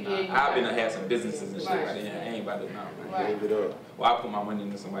ring. Yeah, I've been to have some businesses and shit Right. like that. I ain't about to know. Right. Gave it up. Well, I put my money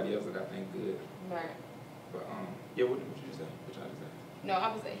into somebody else that I think good. Right. But yeah, what you say? What y'all say? No,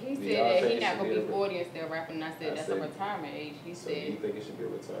 I was. He Do said y'all that think he it not should gonna be be a- 40 and still rapping. And I said I that's said- a retirement age. He So do you said. think it should be a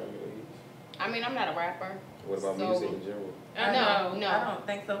retirement age? I mean, I'm not a rapper. What about So- music in general? I No, know. no. I don't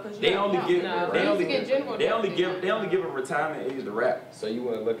think so because They only No, give no. they only Music in general they only definitely give they only give a retirement age to rap. So you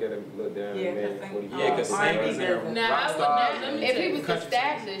want to look at him, look down, Yeah, and man, 'cause what do you? Yeah, because R&B singers and doesn't. Now, rock I would stars not- let me and If he was country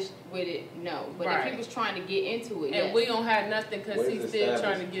established with it, no. But if Right. he was trying to get into it, And yes. we don't have nothing because What he's is still established?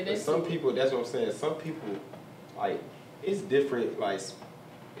 trying to get But into some it. people, that's what I'm saying. Some people, like, it's different. Like,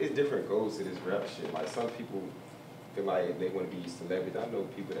 it's different goals to this rap shit. Like, some people feel like they want to be celebrities. I know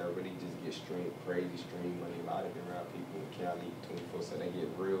people that really just get crazy stream money. A lot of them rap people in Cali 24, so they get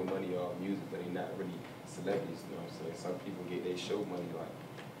real money off music, but they not really celebrities. You know what I'm saying? Some people get their show money, like.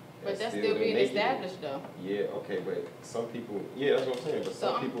 But that's still still they being making it. established though. Yeah, okay, but some people, yeah, that's what I'm saying. But So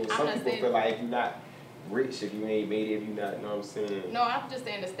some I'm people not saying- feel like if you're not rich, if you ain't made it, if you not, you know what I'm saying? No, I'm just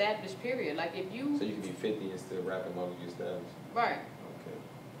saying established period. Like if you So you can be 50 and still rapping long as you established. right Okay.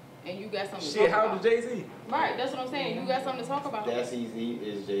 and you got something to Shit, talk how about. old is Jay-Z? Right, that's what I'm saying. You got something to talk about. That's easy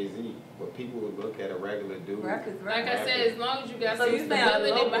is Jay-Z. But people would look at a regular dude. Rap is Like rap. I said, as long as you got So some you saying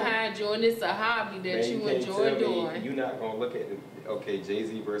stability local? behind you and it's a hobby that Man, you can't enjoy tell me doing. you're not gonna look at the, okay,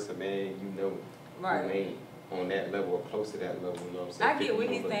 Jay-Z versus a man you know Right. who ain't on that level or close to that level, you know what I'm saying? I get what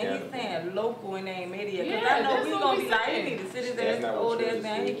People he's look saying. down He's upon saying local and they ain't made it yet. Because Yeah, I know that's we what gonna we be like, he saying. need to sit his That's ass not what old Trey ass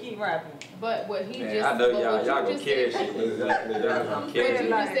man. He said. keep rapping. But what he Man, just I know but y'all what you gonna just carry said- shit. Exactly. Y'all gonna What carry you shit.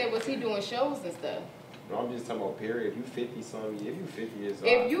 just said was he doing shows and stuff. No, I'm just talking about period. If you 50 something, if you 50 years old.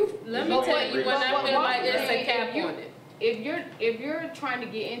 If you Let You me tell ain't you rich. when I But feel what like I'm it's a saying, cap if you- on it. if you're trying to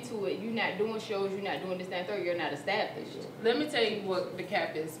get into it, you're not doing shows, you're not doing this, that, and third, you're not established. Let me tell you what the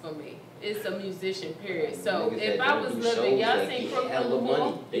cap is for me. It's a musician, period. So Niggas if that I don't was do living, shows, y'all they seen get Crooklyn hella Louisville?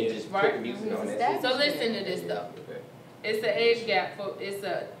 money. They just Right. put music on It's that. So listen to this though. Okay. It's an age gap for, it's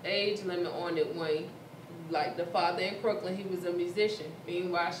a age limit on it when, like the father in Crooklyn, he was a musician.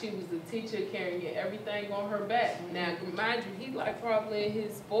 Meanwhile, she was a teacher carrying everything on her back. Now, mind you, he like probably in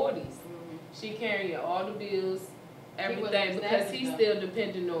his 40s. She carrying all the bills, everything, because he's established, still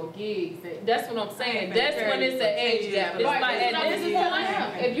depending on gigs. And that's what I'm saying. been That's when carried it's for an 10 age years, gap. but It's right, like this at is this not point,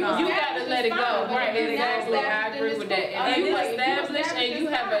 happening. If you No. you established, gotta let it it's go. fine, but Right, if you're not exactly. I established, agree then with it's that. cool. If you Like, if you established and you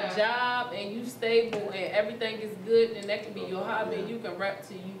established, have a it's fine. job and you stable and everything is good, then that can be your hobby and you can rap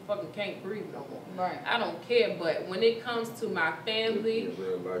till you fucking can't breathe no more. Right. I don't care, but when it comes to my family,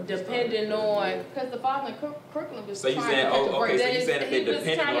 depending on... Because the father curriculum was So you trying saying, to catch a oh, okay, break. so you saying if they He was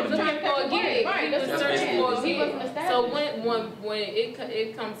depending trying on to the look for a gig. Right, He was that's searching for a he wasn't gig. established. So when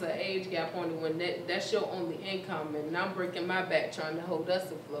it comes an age gap on it, when that's your only income, and I'm breaking my back trying to hold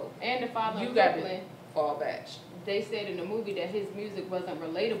us afloat, And the father you in got Brooklyn, to fall back. they said in the movie that his music wasn't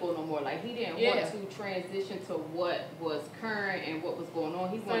relatable no more. Like, he didn't Yeah. want to transition to what was current and what was going on.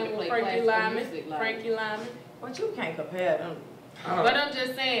 He wanted to Same play with Frankie classical Lyman. music. Like, Frankie Lyman. But you can't compare them. But I'm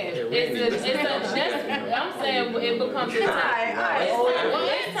just saying, Yeah, we ain't even listening to I'm saying it becomes a time. Alright. Well,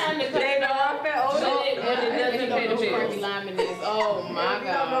 it's time to cut it off. When it doesn't pay the Frankie bills. Lyman is, oh my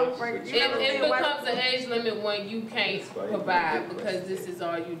God. It becomes an age limit when you can't provide because this is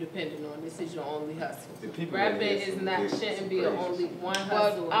all you dependent on. This is your only hustle. Rapping is not shouldn't be only one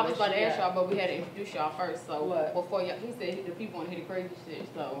hustle. Well, I was about to unless ask you y'all, but we had to introduce y'all first. So What? before y'all, he said the people want to hear the crazy shit.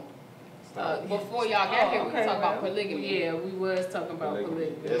 So before y'all got here, we okay, talked about well, polygamy. Yeah, we was talking about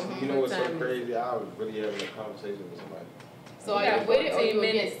polygamy. That's, you know what's so What time is crazy? I was really having a conversation with somebody. So We are got you with it or 14 you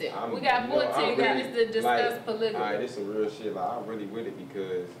minutes. against it? We got 14 minutes to discuss polygamy. Alright, this some real shit. Like, I'm really with it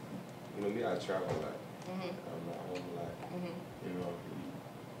because, you know me, I travel a lot. Mhm. I'm not home a lot. Mhm. You know,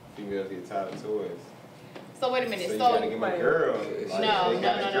 females get tired of toys. So wait a minute. So you So gotta get my girl. Like, no. they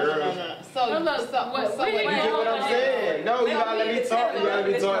got a girl. So No, look, what- wait. You get what I'm saying? No, you gotta let me talk. You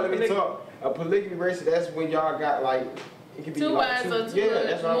gotta let me talk. A polygamy race, that's when y'all got like, it could be Two like wives or two yeah,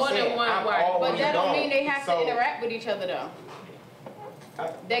 that's what more I'm than saying. one I'm wife. But always that don't gone. mean they have So, to interact with each other though.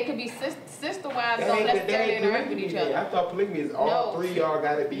 They could be sister wives that don't ain't- that necessarily ain't interact with polygamy each then. I other. thought polygamy is all No. three y'all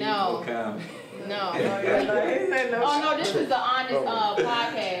gotta be. No. Okay. No. Oh, Oh no, this is an honest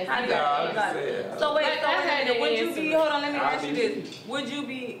podcast. How do you No, feel I'm about saying, it? So wait, Like, so I wait a had minute, to would you answer be, it. hold on, let me I'll ask you be- this. Would you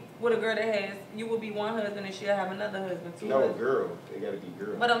be with a girl that has, you will be one husband and she'll have another husband too? No, girl. They gotta be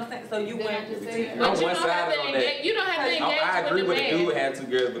girl. But I'm saying, so you Then I went, just But said But I'm you don't have one-sided to on that. engage. You don't have to engage I agree with with the a dude man. had two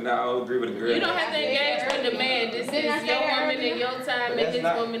girls, but now I don't agree with a girl. You don't have to engage with the man. This Didn't I is say your that woman earlier? and your time But and that's his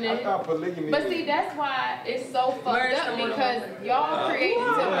not, woman I and thought polygamy But was- see, that's why it's so fucked Merge up them because on. y'all created yeah,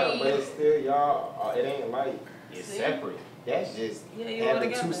 to but me. it's still y'all, it ain't like it's See? separate. That's just Yeah, you all having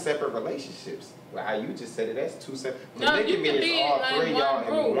together. two separate relationships. Like how you just said it, that's two separate. No, you Polygamy can is be all in, like, three one y'all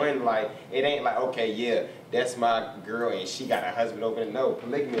group. in one. Like it ain't like okay, yeah, that's my girl and she got a husband over there. No,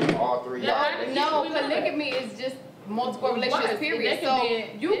 polygamy is all three Yeah, y'all. No, We know that. polygamy is just multiple relationships. Wives, Period. they can So be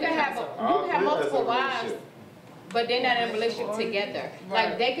in you any can have household. All three of us multiple in a wives, relationship. but they're not in a relationship together. Right.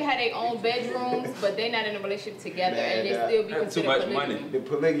 Like they can have their own bedrooms, but they're not in a relationship together, Man, and they that- still be that's too considered much money. polygamy. The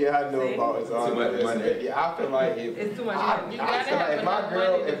polygamy I know See? about is all Too much this. money. Yeah, I feel like if it's too much I, money. You I gotta feel like have if my enough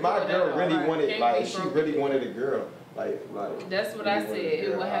girl, money to if my do girl that. really Right. wanted, Can't like be if she broke. really wanted a girl, like That's what really I wanted said. a It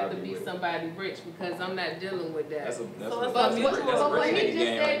girl, would have I'd to be be with it. somebody rich because I'm not dealing with that. That's a So that's it's a a mutual- that's But a what rich he nigga just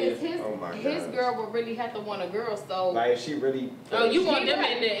game said right is there. his Oh my his God. girl would really have to want a girl. So Like if she really. Oh, you She want them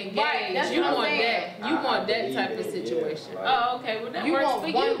right. in there engaged. Right, that's You what I'm want saying. that. You I want that believe type in of it, yeah, situation. like- Oh, okay. Well, that You works want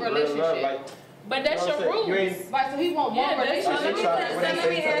for one you. girl- relationship. Like, But that's you know your what I'm saying? You rules. ain't- right, so he want Yeah, one that's relationship. what let me try- tell- what let they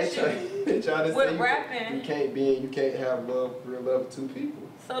me say- ask they try to With say rapping- you can't have love, real love with two people.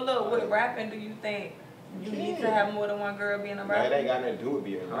 So look, with rapping, do you think you need to have more than one girl being a Nah, it ain't rapper? got nothing to do with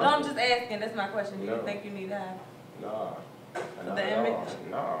being a No, rapper. I'm just asking. That's my question. Do you No. think you need to have? Nah. Nah, The nah, image?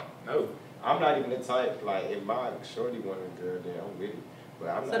 nah. No. I'm not even the type, like, if my shorty wanted a girl, then I'm with it. But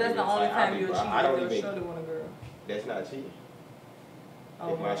I'm So not that's even the only type, time you I achieve don't is even, shorty want a girl. that's not cheating.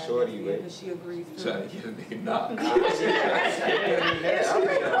 Oh, If my right, shorty yeah, with- because she agrees to Trying it. to get a nigga knocked.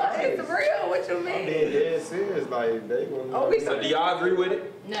 It's real. What you I'm mean? being dead serious, like, they want Oh, we So do y'all agree with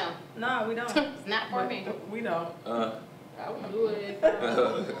it? No, No, we don't. it's not for me. We don't. I would do it if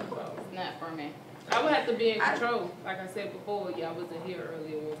It's not for me. I would have to be in control. Like I said before, y'all wasn't here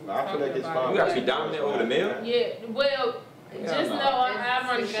earlier when we were I feel like talking it's about fine. We got to be dominant over the male. Yeah, well, just no. know I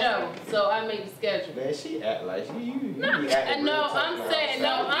run the show, so I make the schedule. Man, she act like you be acting No, real tough I'm now. saying, no,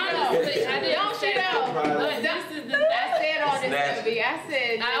 honestly, I didn't Don't say you know? that. But this is the, I said all this Snatch. to be. I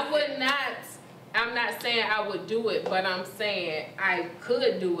said I would not, I'm not saying I would do it, but I'm saying I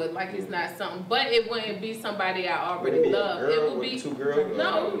could do it, like it's not something, but it wouldn't be somebody I Would it already be a love. girl It would with be, two girls?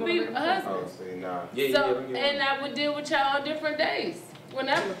 no, it would be a husband. Oh, see, nah. Yeah, So, yeah. and I would deal with y'all on different days,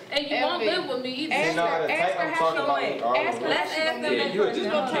 whenever, and you won't Envy. live with me either. Ask You know her- the ask type her I'm how talking she about. went. all Ask of her them. Let's ask them Yeah, that you would just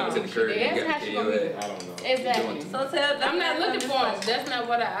question. be kicked to the curb. That's You how gotta she pay gonna your be. ass. I don't know. exactly. So tell them. I'm not looking for them. That's not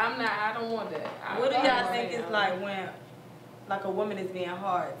what I don't want that. What do y'all think is like when, like a woman is being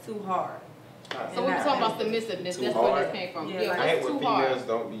hard, too hard? So we were talking about submissiveness. Too That's where hard. this came from. Yeah, Yeah, like- I hate what's when too hard? females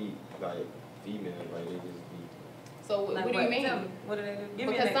don't be like females, like they just be. So Like what do you mean? Tell me. What do they do? Give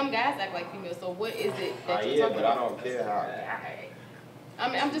me Because a some guys act like females. So what is it that you're Yeah, talking but I about? don't care how.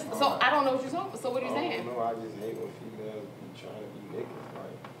 I mean, I'm just so I don't know what you're talking. So what are you I saying? don't know. I just hate when females be trying to be niggas.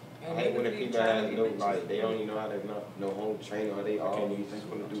 Like, And I hate when a niggas be female trying has to be no, bitches. like, they don't even know how to no home training, or they always just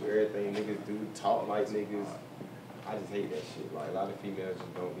want to do everything niggas do, talk like niggas. I just hate that shit. Like, a lot of females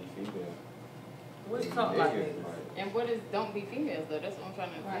just don't be females. What's They be talk like niggas, niggas? And what is don't be females though? That's what I'm trying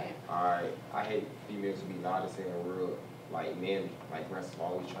to understand. Alright, I hate females to be loud and saying real, like men, like aggressive,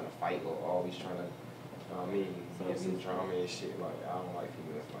 always trying to fight or always trying to, you know what I mean, be in some drama and shit. Like, I don't like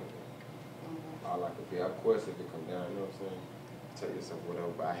females like that. I like a female, of course, if it come down, you know what I'm saying? Tell yourself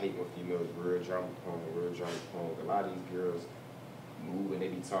whatever, but I hate when females real drama prone. A lot of these girls move and they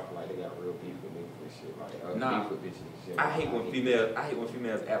be talking like they got real beef with niggas and shit, like beef with bitches and shit. I hate when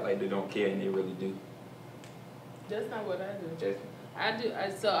females act like they don't care and they really do. That's not what I do. Just, I do.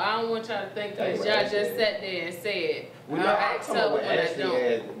 So I don't want y'all to think That's that what y'all Ashley just is. sat there and said, we I not ask talking her about what when I Ashley don't.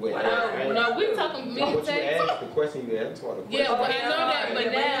 asked. No, we talking me and What you Tay. asked, the question you asked, what the question. Yeah, well, I know that, but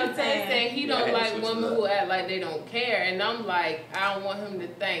Yeah, now but Tay you said he Yeah, don't I had to like switch women it up. who act like they don't care, and I'm like, I don't want him to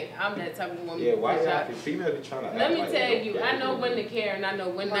think I'm that type of woman. Yeah, why because y'all females be trying to act let me like they tell don't you, care? I know when to care and I know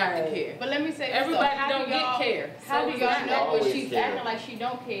when not to Right. care. But let me say this, Everybody though. How don't do get y'all- care. How do So y'all it's know when always she's care. acting like she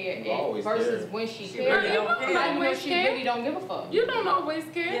don't care You always versus care. when she She cares? really don't How care. do you know Always she care. really don't give a fuck? You don't always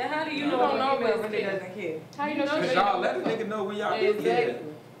care. Yeah, how do you You know don't when a female always really care. doesn't care? How do you know she Because really Y'all don't let a give a fuck? nigga know when y'all do care.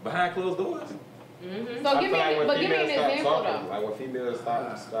 Exactly. Behind closed doors. Mm-hmm. So I give feel me, like when but give me an females start example talking, though. like when females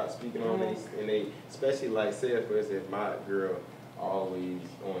start speaking on they, and they, especially like say for instance, my girl always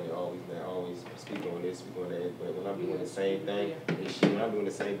on it, always speak on this, speak on that, but when I'm doing the same thing, and when I'm doing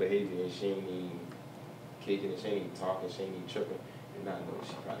the same behavior, and she ain't even kicking, and she ain't even talking, she ain't even tripping, and I know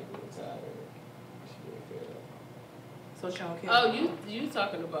she probably getting tired of it. She getting fed up. So she don't care. Oh, you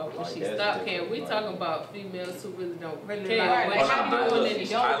talking about when Like, she that's stopped different, caring. We like- talking about females who really don't Really care. like- Like, Oh, she no, doing look, it,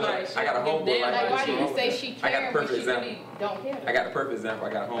 she I don't look, like, she I got a don't give homeboy damn like Like, about why do you. you say she I got a cares when perfect she example. really don't care? I got the perfect example.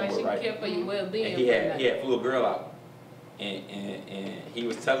 I got a Like, homeboy, she right? care for your well-being. And but he had flew a girl out. And he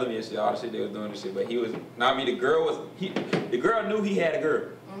was telling me and shit, all the shit they was doing and shit, but he was, now I mean, the girl knew he had a girl.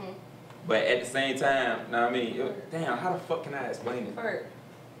 Mhm. But at the same time, now I mean, damn, how the fuck can I explain it? First.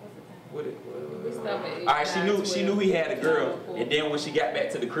 What it? We stop at All right, she knew he had a girl, 12. and then when she got back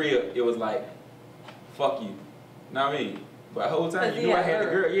to the crib, it was like, fuck you. Know what I mean? But the whole time you knew I had a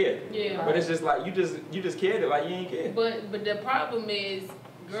girl, yeah. Yeah. But it's just like you just cared it like you ain't care. But the problem is,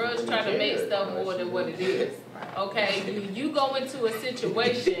 girls She try to really make cared. stuff Like, more she than what really it is. Okay, you go into a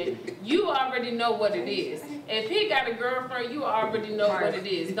situation, you already know what it is. If he got a girlfriend, you already know what it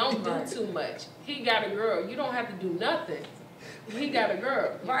is. Don't do too much. He got a girl, you don't have to do nothing. He got a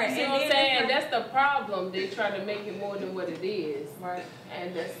girl. Right, You see and what I'm then saying? it's That's the problem. They try to make it more than what it is. Right.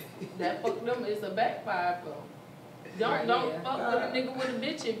 And that fuck them is a backfire for 'em. Don't Yeah. fuck with a nigga with a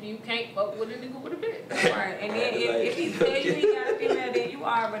bitch if you can't fuck with a nigga with a bitch. Right, and then if he tell you he got a female, then you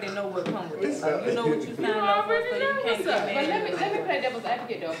already know what comes with it. So you know what you signed up for, already so you know can't what's get up. mad. But let me play devil's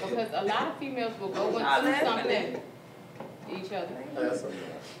advocate though, because a lot of females will go Y'all into laughing something. Each other. That's a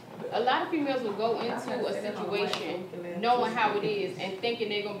A lot of females will go into a situation knowing how it is and thinking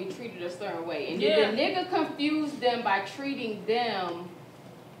they're gonna be treated a certain way, and then the nigga confuse them by treating them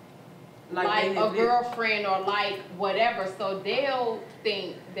like they a live. girlfriend or like whatever, so they'll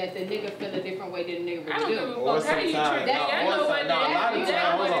think that the nigga feel a different way than the nigga I don't really give do. a fuck how you treat sometimes- that. I no, know what no, a lot that of is. times- That's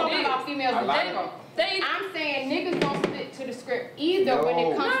hold what on. it Talking is. about females A in lot of- general. They I'm saying niggas don't stick to the script either when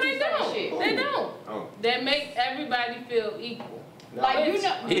No. it comes no, to they certain don't. shit. They don't. Oh. That make everybody feel equal. No. Like you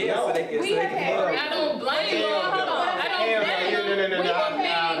know, Yeah, so they can we so they have can had fuck. I don't blame Hell them. Hold no. on. I don't Hell blame no, them. no, We gonna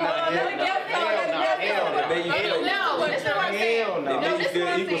be. No, this is what I'm saying. Hell no. No, They this is feel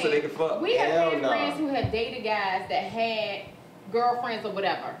what I'm equal so they saying. can fuck. We have Hell had no. friends who have dated guys that had girlfriends or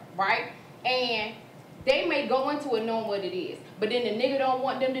whatever, right? And they may go into it knowing what it is, but then the nigga don't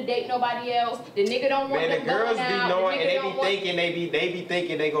want them to date nobody else. The nigga don't want Man, the them girls going be out. knowing the and nigga they don't be want. thinking they be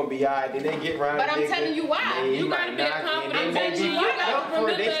thinking they gonna be alright. Then they get around. But the I'm nigga, telling you why. and he You gotta might be a not, and confident then they bitch. be You gotta up for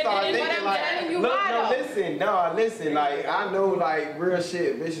it. They remember start that. But thinking I'm like, telling you look, why, no, though. listen. Like I know, like real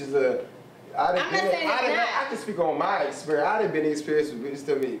shit. Bitches I'm not saying it's not. I can speak on my experience. I done been experienced with bitches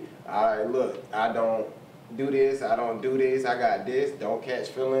tell me, alright, look, I don't do this, I don't do this, I got this, don't catch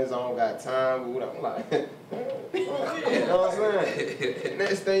feelings, I don't got time. I'm like, you know what I'm saying?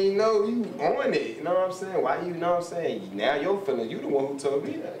 Next thing you know, you on it. You know what I'm saying? Why you know what I'm saying? Now your feelings, you the one who told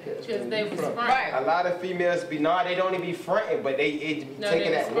me that. Because they was front. Right. A lot of females be, they don't even be fronting, but it be No,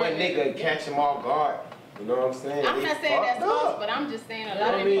 taking they that was one fronting. nigga and catch him off guard. You know what I'm saying? I'm They not saying that's fucked false, up. but I'm just saying a You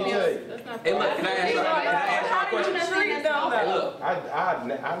lot know of what I mean? females. That's not Hey, look, can I ask y'all? question. Treat them Hey, though. look.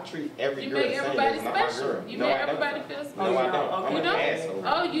 I treat every You girl make the same. everybody It's not my special. girl. You No, make I don't. everybody feel special. No, I don't. I'm You an don't?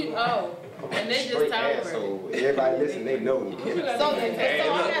 asshole. And they just Straight tolerated. asshole. Everybody listen, they know. So I'm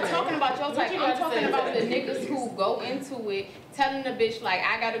not talking about your type. you I'm gotta talking say? about the niggas who go into it telling the bitch like,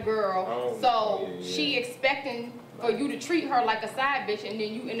 I got a girl, Oh, so yeah. she expecting for you to treat her like a side bitch, and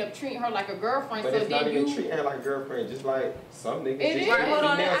then you end up treating her like a girlfriend. But So it's not then even you treating her like a girlfriend, just like some niggas. It just is. treat Right, hold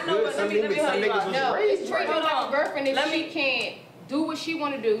on, females I know, good. but Some let me niggas help you out. was no, raised it's treating her right. like a girlfriend if Let she me- can't do what she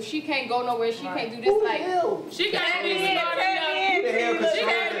want to do. She can't go nowhere. She can't do this. Who the Like, hell? She gotta be Tap in, smart tap enough. in, Who the hell Tila. She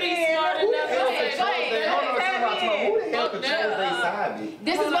gotta be Tap smart in. enough to Go say, ahead, go ahead. Hold on, Tap talking about in. who the hell Fuck controls that. they side bitch?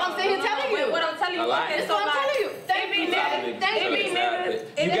 this is what I'm sitting here telling you. What I'm telling you, A lot. okay, This is so what I'm like, telling you. they be niggas, they be niggas.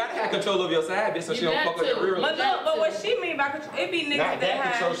 You gotta have control of your side bitch so she You don't got fuck up to. your real. But look, but what she mean by control, it be Not niggas that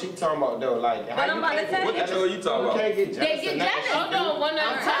that control have. she talking about though. Like, But I'm about to tell What you. control you talking You about? can't get jealous. They get of nothing jealous. she Hold do. on, one at a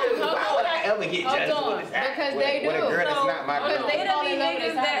I'm time. telling you. Why would I ever get Hold jealous on. with this? Because With- they with a do. girl that's not my Because girl. they They fall be in love with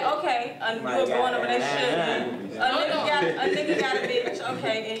niggas their that side. okay, you're going over that shit. A nigga got a bitch,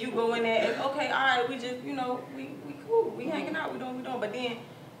 okay, and you go in there and okay, all right, we just we cool, we hanging out, we doing, but then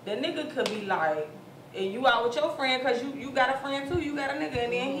the nigga could be like, and you out with your friend cause you got a friend too, you got a nigga,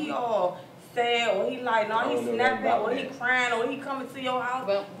 and then he all sad or he like, no, I he don't know snapping nothing or about he that. crying or he coming to your house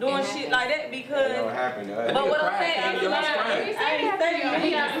Well, doing it shit happens. like that It don't because. happen to us. But what I'm Cry, saying can't is, get like, us crying. He saying He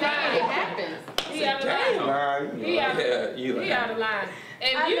it out of line. happens. He out of line. Nah, you He know. out of Yeah, you He like. out of line.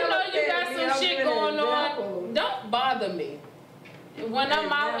 If I you never know you said got me, some I'm shit giving an going on, example. don't bother me. When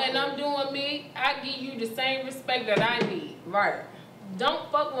I'm out and I'm doing me, I give you the same respect that I need. right.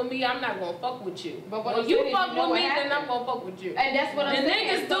 Don't fuck with me, I'm not gonna fuck with you. But what when I'm you saying is, fuck you know with what me, then I'm happened. gonna fuck with you. And that's what The I'm saying.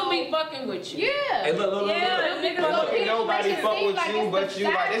 niggas do So- be fucking with you. Yeah. Hey, look. Yeah, Them niggas Look, go Ain't people nobody make it fuck seem with like you it's but the you.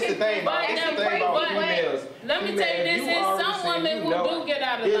 Like, this the thing about But this the them thing about but females. let me tell you this, You there's already some said women you who know do get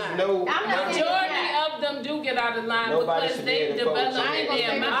out of there's line. no. I'm not saying Majority that. of them do get out of line Nobody because should be they able to fuck with develop you. I ain't gonna their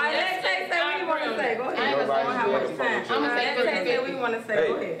say mind. All right, let's say what we want to say. Go I ahead. ain't We gonna don't say have what much we time. want to I'ma say Let's say what we want to say.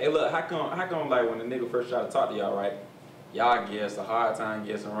 Go Hey, ahead. hey, look, how come like when a nigga first try to talk to y'all, right? Y'all guess a hard time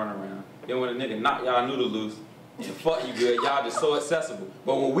guessing run around. Then when a nigga knock y'all noodle loose and fuck you good, y'all just so accessible.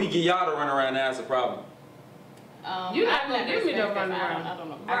 But when we get y'all to run around, now it's a problem. You not I've gonna never give me no experienced run that. around. I don't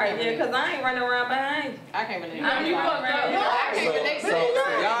know. Right, yeah, because I ain't running around behind you. I can't relate. I mean, fuck up. No, I can't relate. So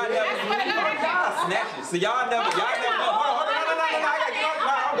y'all never, y'all snatching. So y'all never, hold on.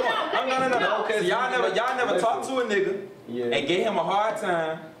 No. So y'all never talked to a nigga and gave him a hard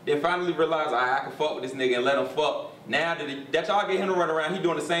time. Then finally realized, I can fuck with this nigga and let him fuck. Now that y'all get him to run around, he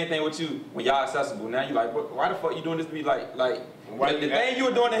doing the same thing with you when y'all accessible. Now you like, why the fuck you doing this to me? Like Why the you thing you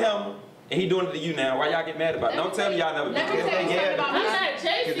were doing to him and he doing it to you now. Why y'all get mad about it? Don't tell me y'all never Let did me that. tell you something about I'm me. not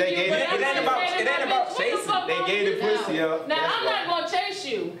chasing they you, gave but it- I'm it ain't not about- saying it that ain't my about bitch, what the chasing. fuck They wrong gave with the you? pussy up. Now, That's I'm why. not gonna chase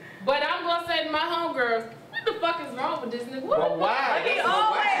you, but I'm gonna say to my homegirls, what the fuck is wrong with this nigga? What But the why? But he That's what-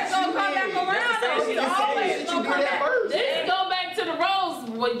 always why gonna you come back did? around, That's the though. thing He you always said. gonna You come did back. that first. This go back to the roles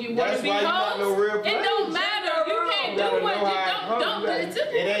when you want That's to be why you not no real hoes. It player. don't matter. You can't You do gotta what know you how it don't. comes. Don't You gotta- it's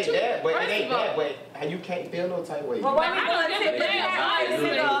just It what ain't you- that, but it first ain't of all, that, but you can't feel no type way. But why I we don't gonna give a tip the damn. cap? I Honestly.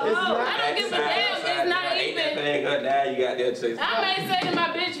 nigga a It's hoe. not. I don't give a damn. It's not Ain't that even. thing up now? You got that chase. I may say to my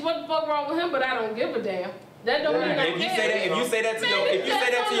bitch, what the fuck wrong with him, but I don't give a damn. That don't mean I If you care. say that, if you say that to Man, your, if you it's say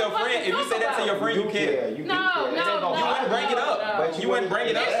that just to your something friend, if you to say that to your talk friend, you care. You do No, care. It no, ain't gonna no. You wouldn't bring it up. But You wouldn't bring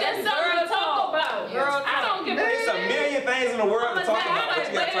it It's up. just something to talk about. Girl I don't give a There's a million things in the world to talk about. But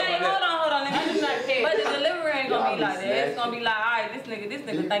you gotta talk about that. Hold on. I do not care. But the delivery ain't gonna be Y'all like be that. It's gonna snatching. be like, all right, this nigga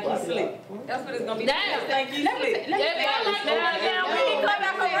think he's slick. That's what it's gonna be. Damn. This nigga think he's Let me slick. say- let me If say I this. like that, Now when he come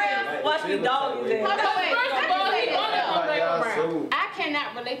back around, watch me dog his ass. Hold on, wait. First of all, he only gonna break around. I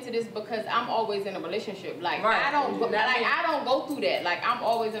cannot relate to this because I'm always in a relationship. Like Right. I don't go through that. Like I'm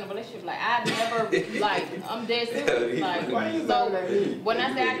always in a relationship. Like I never like I'm dead serious. Like Why you so looking at me? when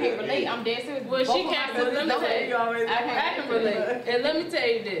I say I can't relate, I'm dead serious. Well, Both she of my can't, but let me sisters tell you, You always I can relate. And let me tell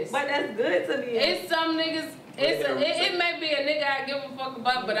you this. But that's good to me. It's some niggas, it may be a nigga I give a fuck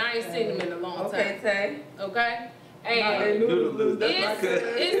about, but I ain't seen him in a long Okay, time. Tay. Okay? They And lose.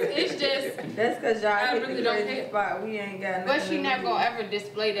 it's just, That's cause y'all I hit really the don't crazy care. spot. We ain't got nothing. But she to not lose. gonna ever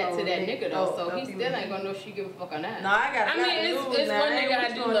display that to that Oh, nigga though, oh, so he okay. still ain't gonna know she give a fuck or not. No, I got. I mean, it's now. one I ain't nigga I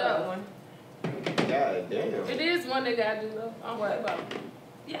with do you on love. that one. God damn. it is one nigga I do love. I don't What? care about.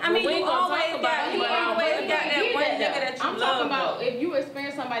 Yeah, I mean, But we you ain't gonna always talk about got, it, you but I always don't got that one nigga that you I'm love. talking about though. if you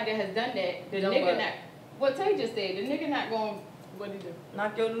experience somebody that has done that, the Then nigga what? not. What Tay just said, the nigga not going What do you do?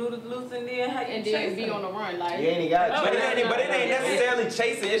 Knock your noodles loose and then how you and chase then be him. on the run like. You ain't got Oh, But chance. it ain't necessarily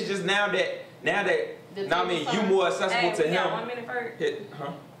chasing. It's just now that The now I mean two you sons. more accessible Hey, to we got him. 1 minute first. Hit,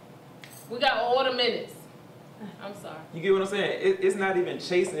 huh? We got all the minutes. I'm sorry. You get what I'm saying? It's not even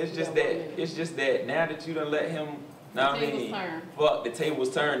chasing. It's just that now that you done let him. Now I mean, fuck, the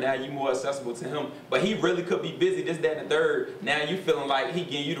tables turned. Now you more accessible to him, but he really could be busy. This, that, and the third. Now you feeling like he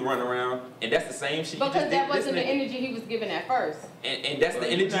getting you to run around, and that's the same shit. Because that wasn't the energy he was giving at first. And that's the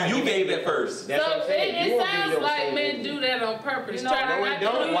energy you gave at first. So it sounds like men do that on purpose. Try to not do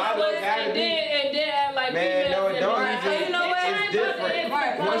and then like man, no, it don't. You know what? It's different.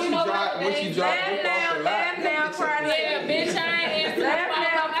 Once you drop, off the lot. Yeah, bitch, I ain't answering the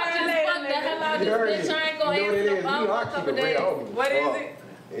phone. I just fucked the hell out of this bitch. I ain't gonna answer the phone for a couple days. What is it?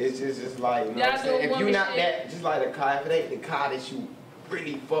 It's just like, you know what I'm saying? If you not that, just like the car, if it ain't the car that you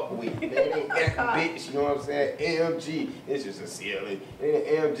really fuck with, man, it ain't that bitch, you know what I'm saying? AMG, it's just a ceiling, it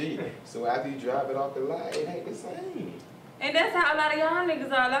ain't AMG. So after you drive it off the lot, it ain't the same. And that's how a lot of y'all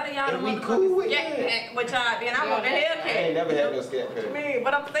niggas are. A lot of y'all And we cool with scat that. pack, but y'all, then I want the Hellcat. I ain't never had no scat pack. Me,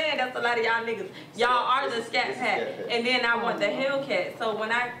 but I'm saying that's a lot of y'all niggas. Y'all are the scat pack, and then I want the Hellcat. So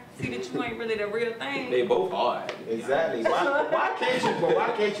when I see that you ain't really the real thing, They both are. Exactly. Why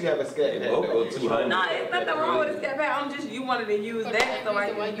can't you have a scat They pack? both go 200. nah, it's nothing wrong with a scat pack. I'm just you wanted to use that, so I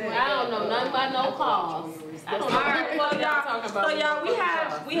used that. I don't know nothing about no cars. I don't know Alright, what so y'all talking about. so y'all,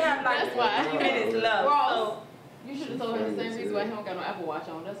 we have like That's why. 3 minutes left. So You should have told him the same reason why he don't got no Apple Watch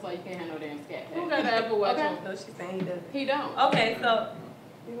on. That's why you can't have no damn scat pack. Who got the Apple Watch Okay. on? no, she's saying he doesn't. He don't. Okay, so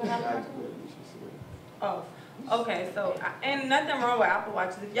you gonna have a Oh, okay. So and nothing wrong with Apple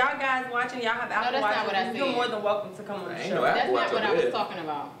Watches. If y'all guys watching, y'all have Apple that's not what I Watches, you're said. more than welcome to come on the Ain't show. no That's Apple not Watch what I over was there. talking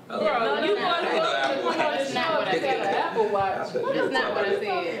about. Bro, No, you no, want no, to no, come on the That's not show what I to tell said. an Apple Watch. That's not what I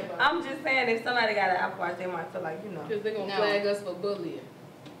said. I'm just saying, if somebody got an Apple Watch, they might feel like, you know. Because they're going to No. flag us for bullying.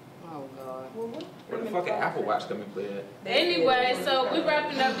 Oh God. Where the fuck Apple Watch come and play at? Anyway, so we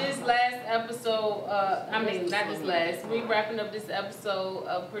wrapping up this last episode. I mean, not this last. We wrapping up this episode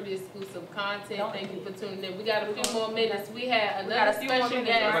of pretty exclusive content. Thank you for tuning in. We got a few more minutes. We had got another a few more special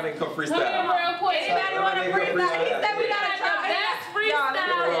minutes. guest. Somebody come Come in freestyle. real quick. Anybody want to freestyle? He said we got to try. The best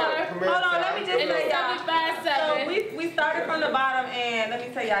freestyler. Hold on, let me just In the say y'all. 75-7. So we started from the bottom, and let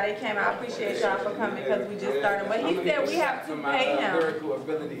me tell y'all, they came out. I appreciate y'all for coming because we just started. But he said we have to pay him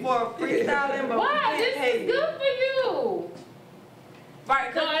for freestyling, but Why? we can't This pay is you. good for you.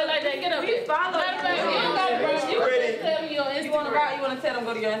 Right, No, I like that. Get up we here. follow Matter of fact, you don't you. gotta bro. You can just tell me your You want to rock? Instagram. You want to tell them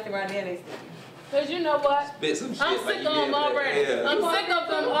go to your Instagram? Then they see. Cause you know what? Spit some shit I'm like sick you of them did that. already. Yeah. I'm sick of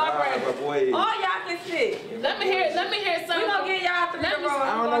them already. My boy. All y'all can sit. Let me hear We something. gonna get y'all 3 Let in me- a row.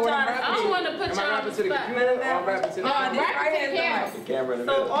 I We gonna try to- I don't want to put y'all on the spot. No, this right here is the mic. The camera in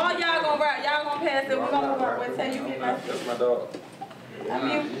the So middle. all y'all gonna rap, y'all gonna pass it. We gonna move on. Wait till you get my. That's my dog.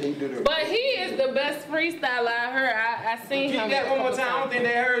 But he is the best freestyler I heard. I seen him. Keep that one more time. I don't think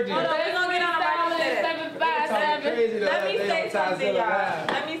they heard you. Hold on, we gonna get on the mic and say that. 757. Crazy the Let other me day say on something, y'all. Live.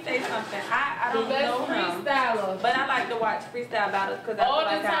 Let me say something. I The don't best know him, freestyler. but I like to watch freestyle battles because I All feel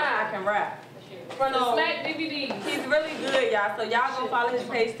like the time. I can rap. From the So- Smack DVDs. He's really good, y'all. So y'all go follow his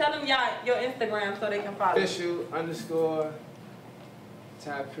page. Tell them y'all your Instagram so they can follow. Official _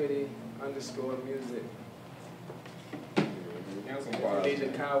 Ty Pretty _ music. Need your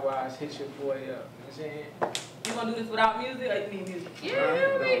car wash, hit your boy up. You know what I'm saying? You gonna do this without music or you need music? Yeah,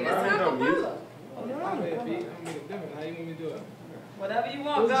 you mean it's acapella. I'm gonna make it different. How you want me to do it? Whatever you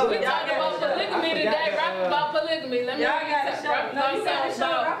want, go. We Y'all talked about got polygamy today. Rap about polygamy. Let me Y'all hear gotta you show- rap no, you gotta about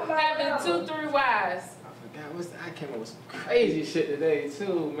show- rap about having whatever. 2-3 wives. I forgot I came up with some crazy shit today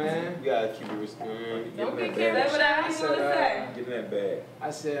too, man. You gotta keep it respectful. Don't get Say carried whatever away. you wanna say. Get in that bag.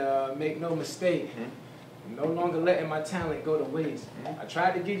 I said, make no mistake. I'm no longer letting my talent go to waste. I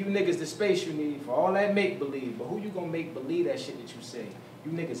tried to give you niggas the space you need for all that make-believe, but who you gonna make believe that shit that you say?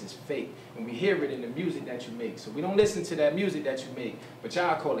 You niggas is fake, and we hear it in the music that you make. So we don't listen to that music that you make, but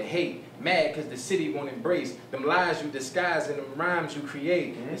y'all call it hate. Mad cause the city won't embrace them lies you disguise and them rhymes you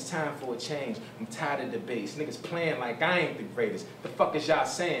create. It's time for a change. I'm tired of debates. Niggas playing like I ain't the greatest. The fuck is y'all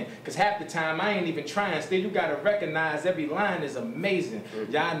saying? Cause half the time I ain't even trying. Still you gotta recognize every line is amazing.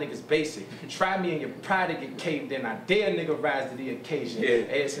 Y'all niggas basic. Try me and your pride to get caved in. I dare nigga rise to the occasion.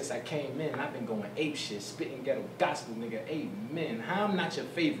 Ever since I came in, I've been going ape shit, spitting ghetto gospel, nigga. Amen. How I'm not your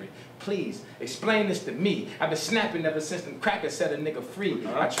favorite? Please explain this to me. I've been snapping ever since them crackers set a nigga free.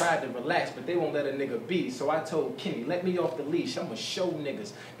 I tried to relax, but they won't let a nigga be. So I told Kenny, let me off the leash. I'ma show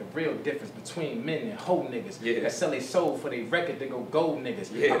niggas the real difference between men and hoe niggas that sell their soul for their record. They go gold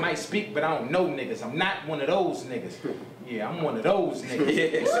niggas. I might speak, but I don't know niggas. I'm not one of those niggas. Yeah, I'm one of those niggas.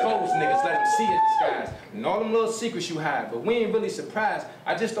 Expose niggas, let them see it disguise. And all them little secrets you hide, but we ain't really surprised.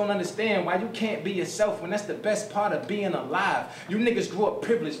 I just don't understand why you can't be yourself when that's the best part of being alive. You niggas grew up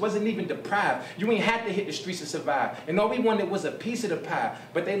privileged, wasn't even deprived. You ain't had to hit the streets to survive. And all we wanted was a piece of the pie.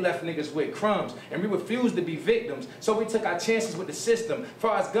 But they left niggas with crumbs, and we refused to be victims. So we took our chances with the system.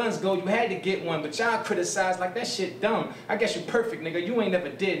 Far as guns go, you had to get one, but y'all criticized like that shit dumb. I guess you perfect, nigga. You ain't never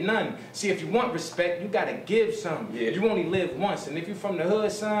did none. See, if you want respect, you gotta give some. Yeah. You only live once, and if you from the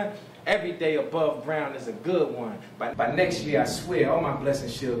hood, son, every day above ground is a good one. By next year, I swear, all my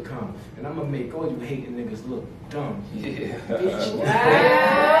blessings shall come, and I'm gonna make all you hating niggas look dumb. Yeah.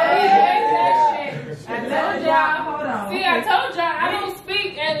 I told y'all. Hold on. See, I told y'all I don't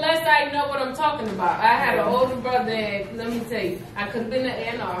speak unless I know what I'm talking about. I had an older brother, and let me tell you, I could have been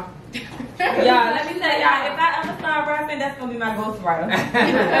an A&R. Y'all, let me tell y'all, if I ever start rapping, that's gonna be my ghostwriter.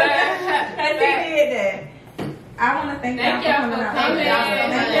 Cause he did that. I want to thank y'all for coming out.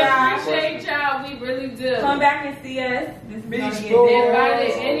 Thank y'all. Appreciate y'all. We really do. Come back and see us. This is gonna get Beachboy.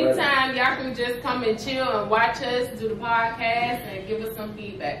 Invited anytime. Y'all can just come and chill and watch us do the podcast and give us some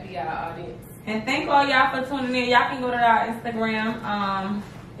feedback to y'all audience. And thank all y'all for tuning in. Y'all can go to our Instagram.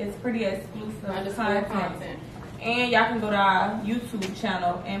 It's pretty exclusive content. And y'all can go to our YouTube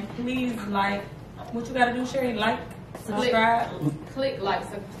channel. And please like. What you gotta do, Sherry? Like, subscribe. Click like,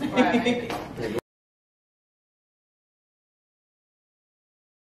 subscribe.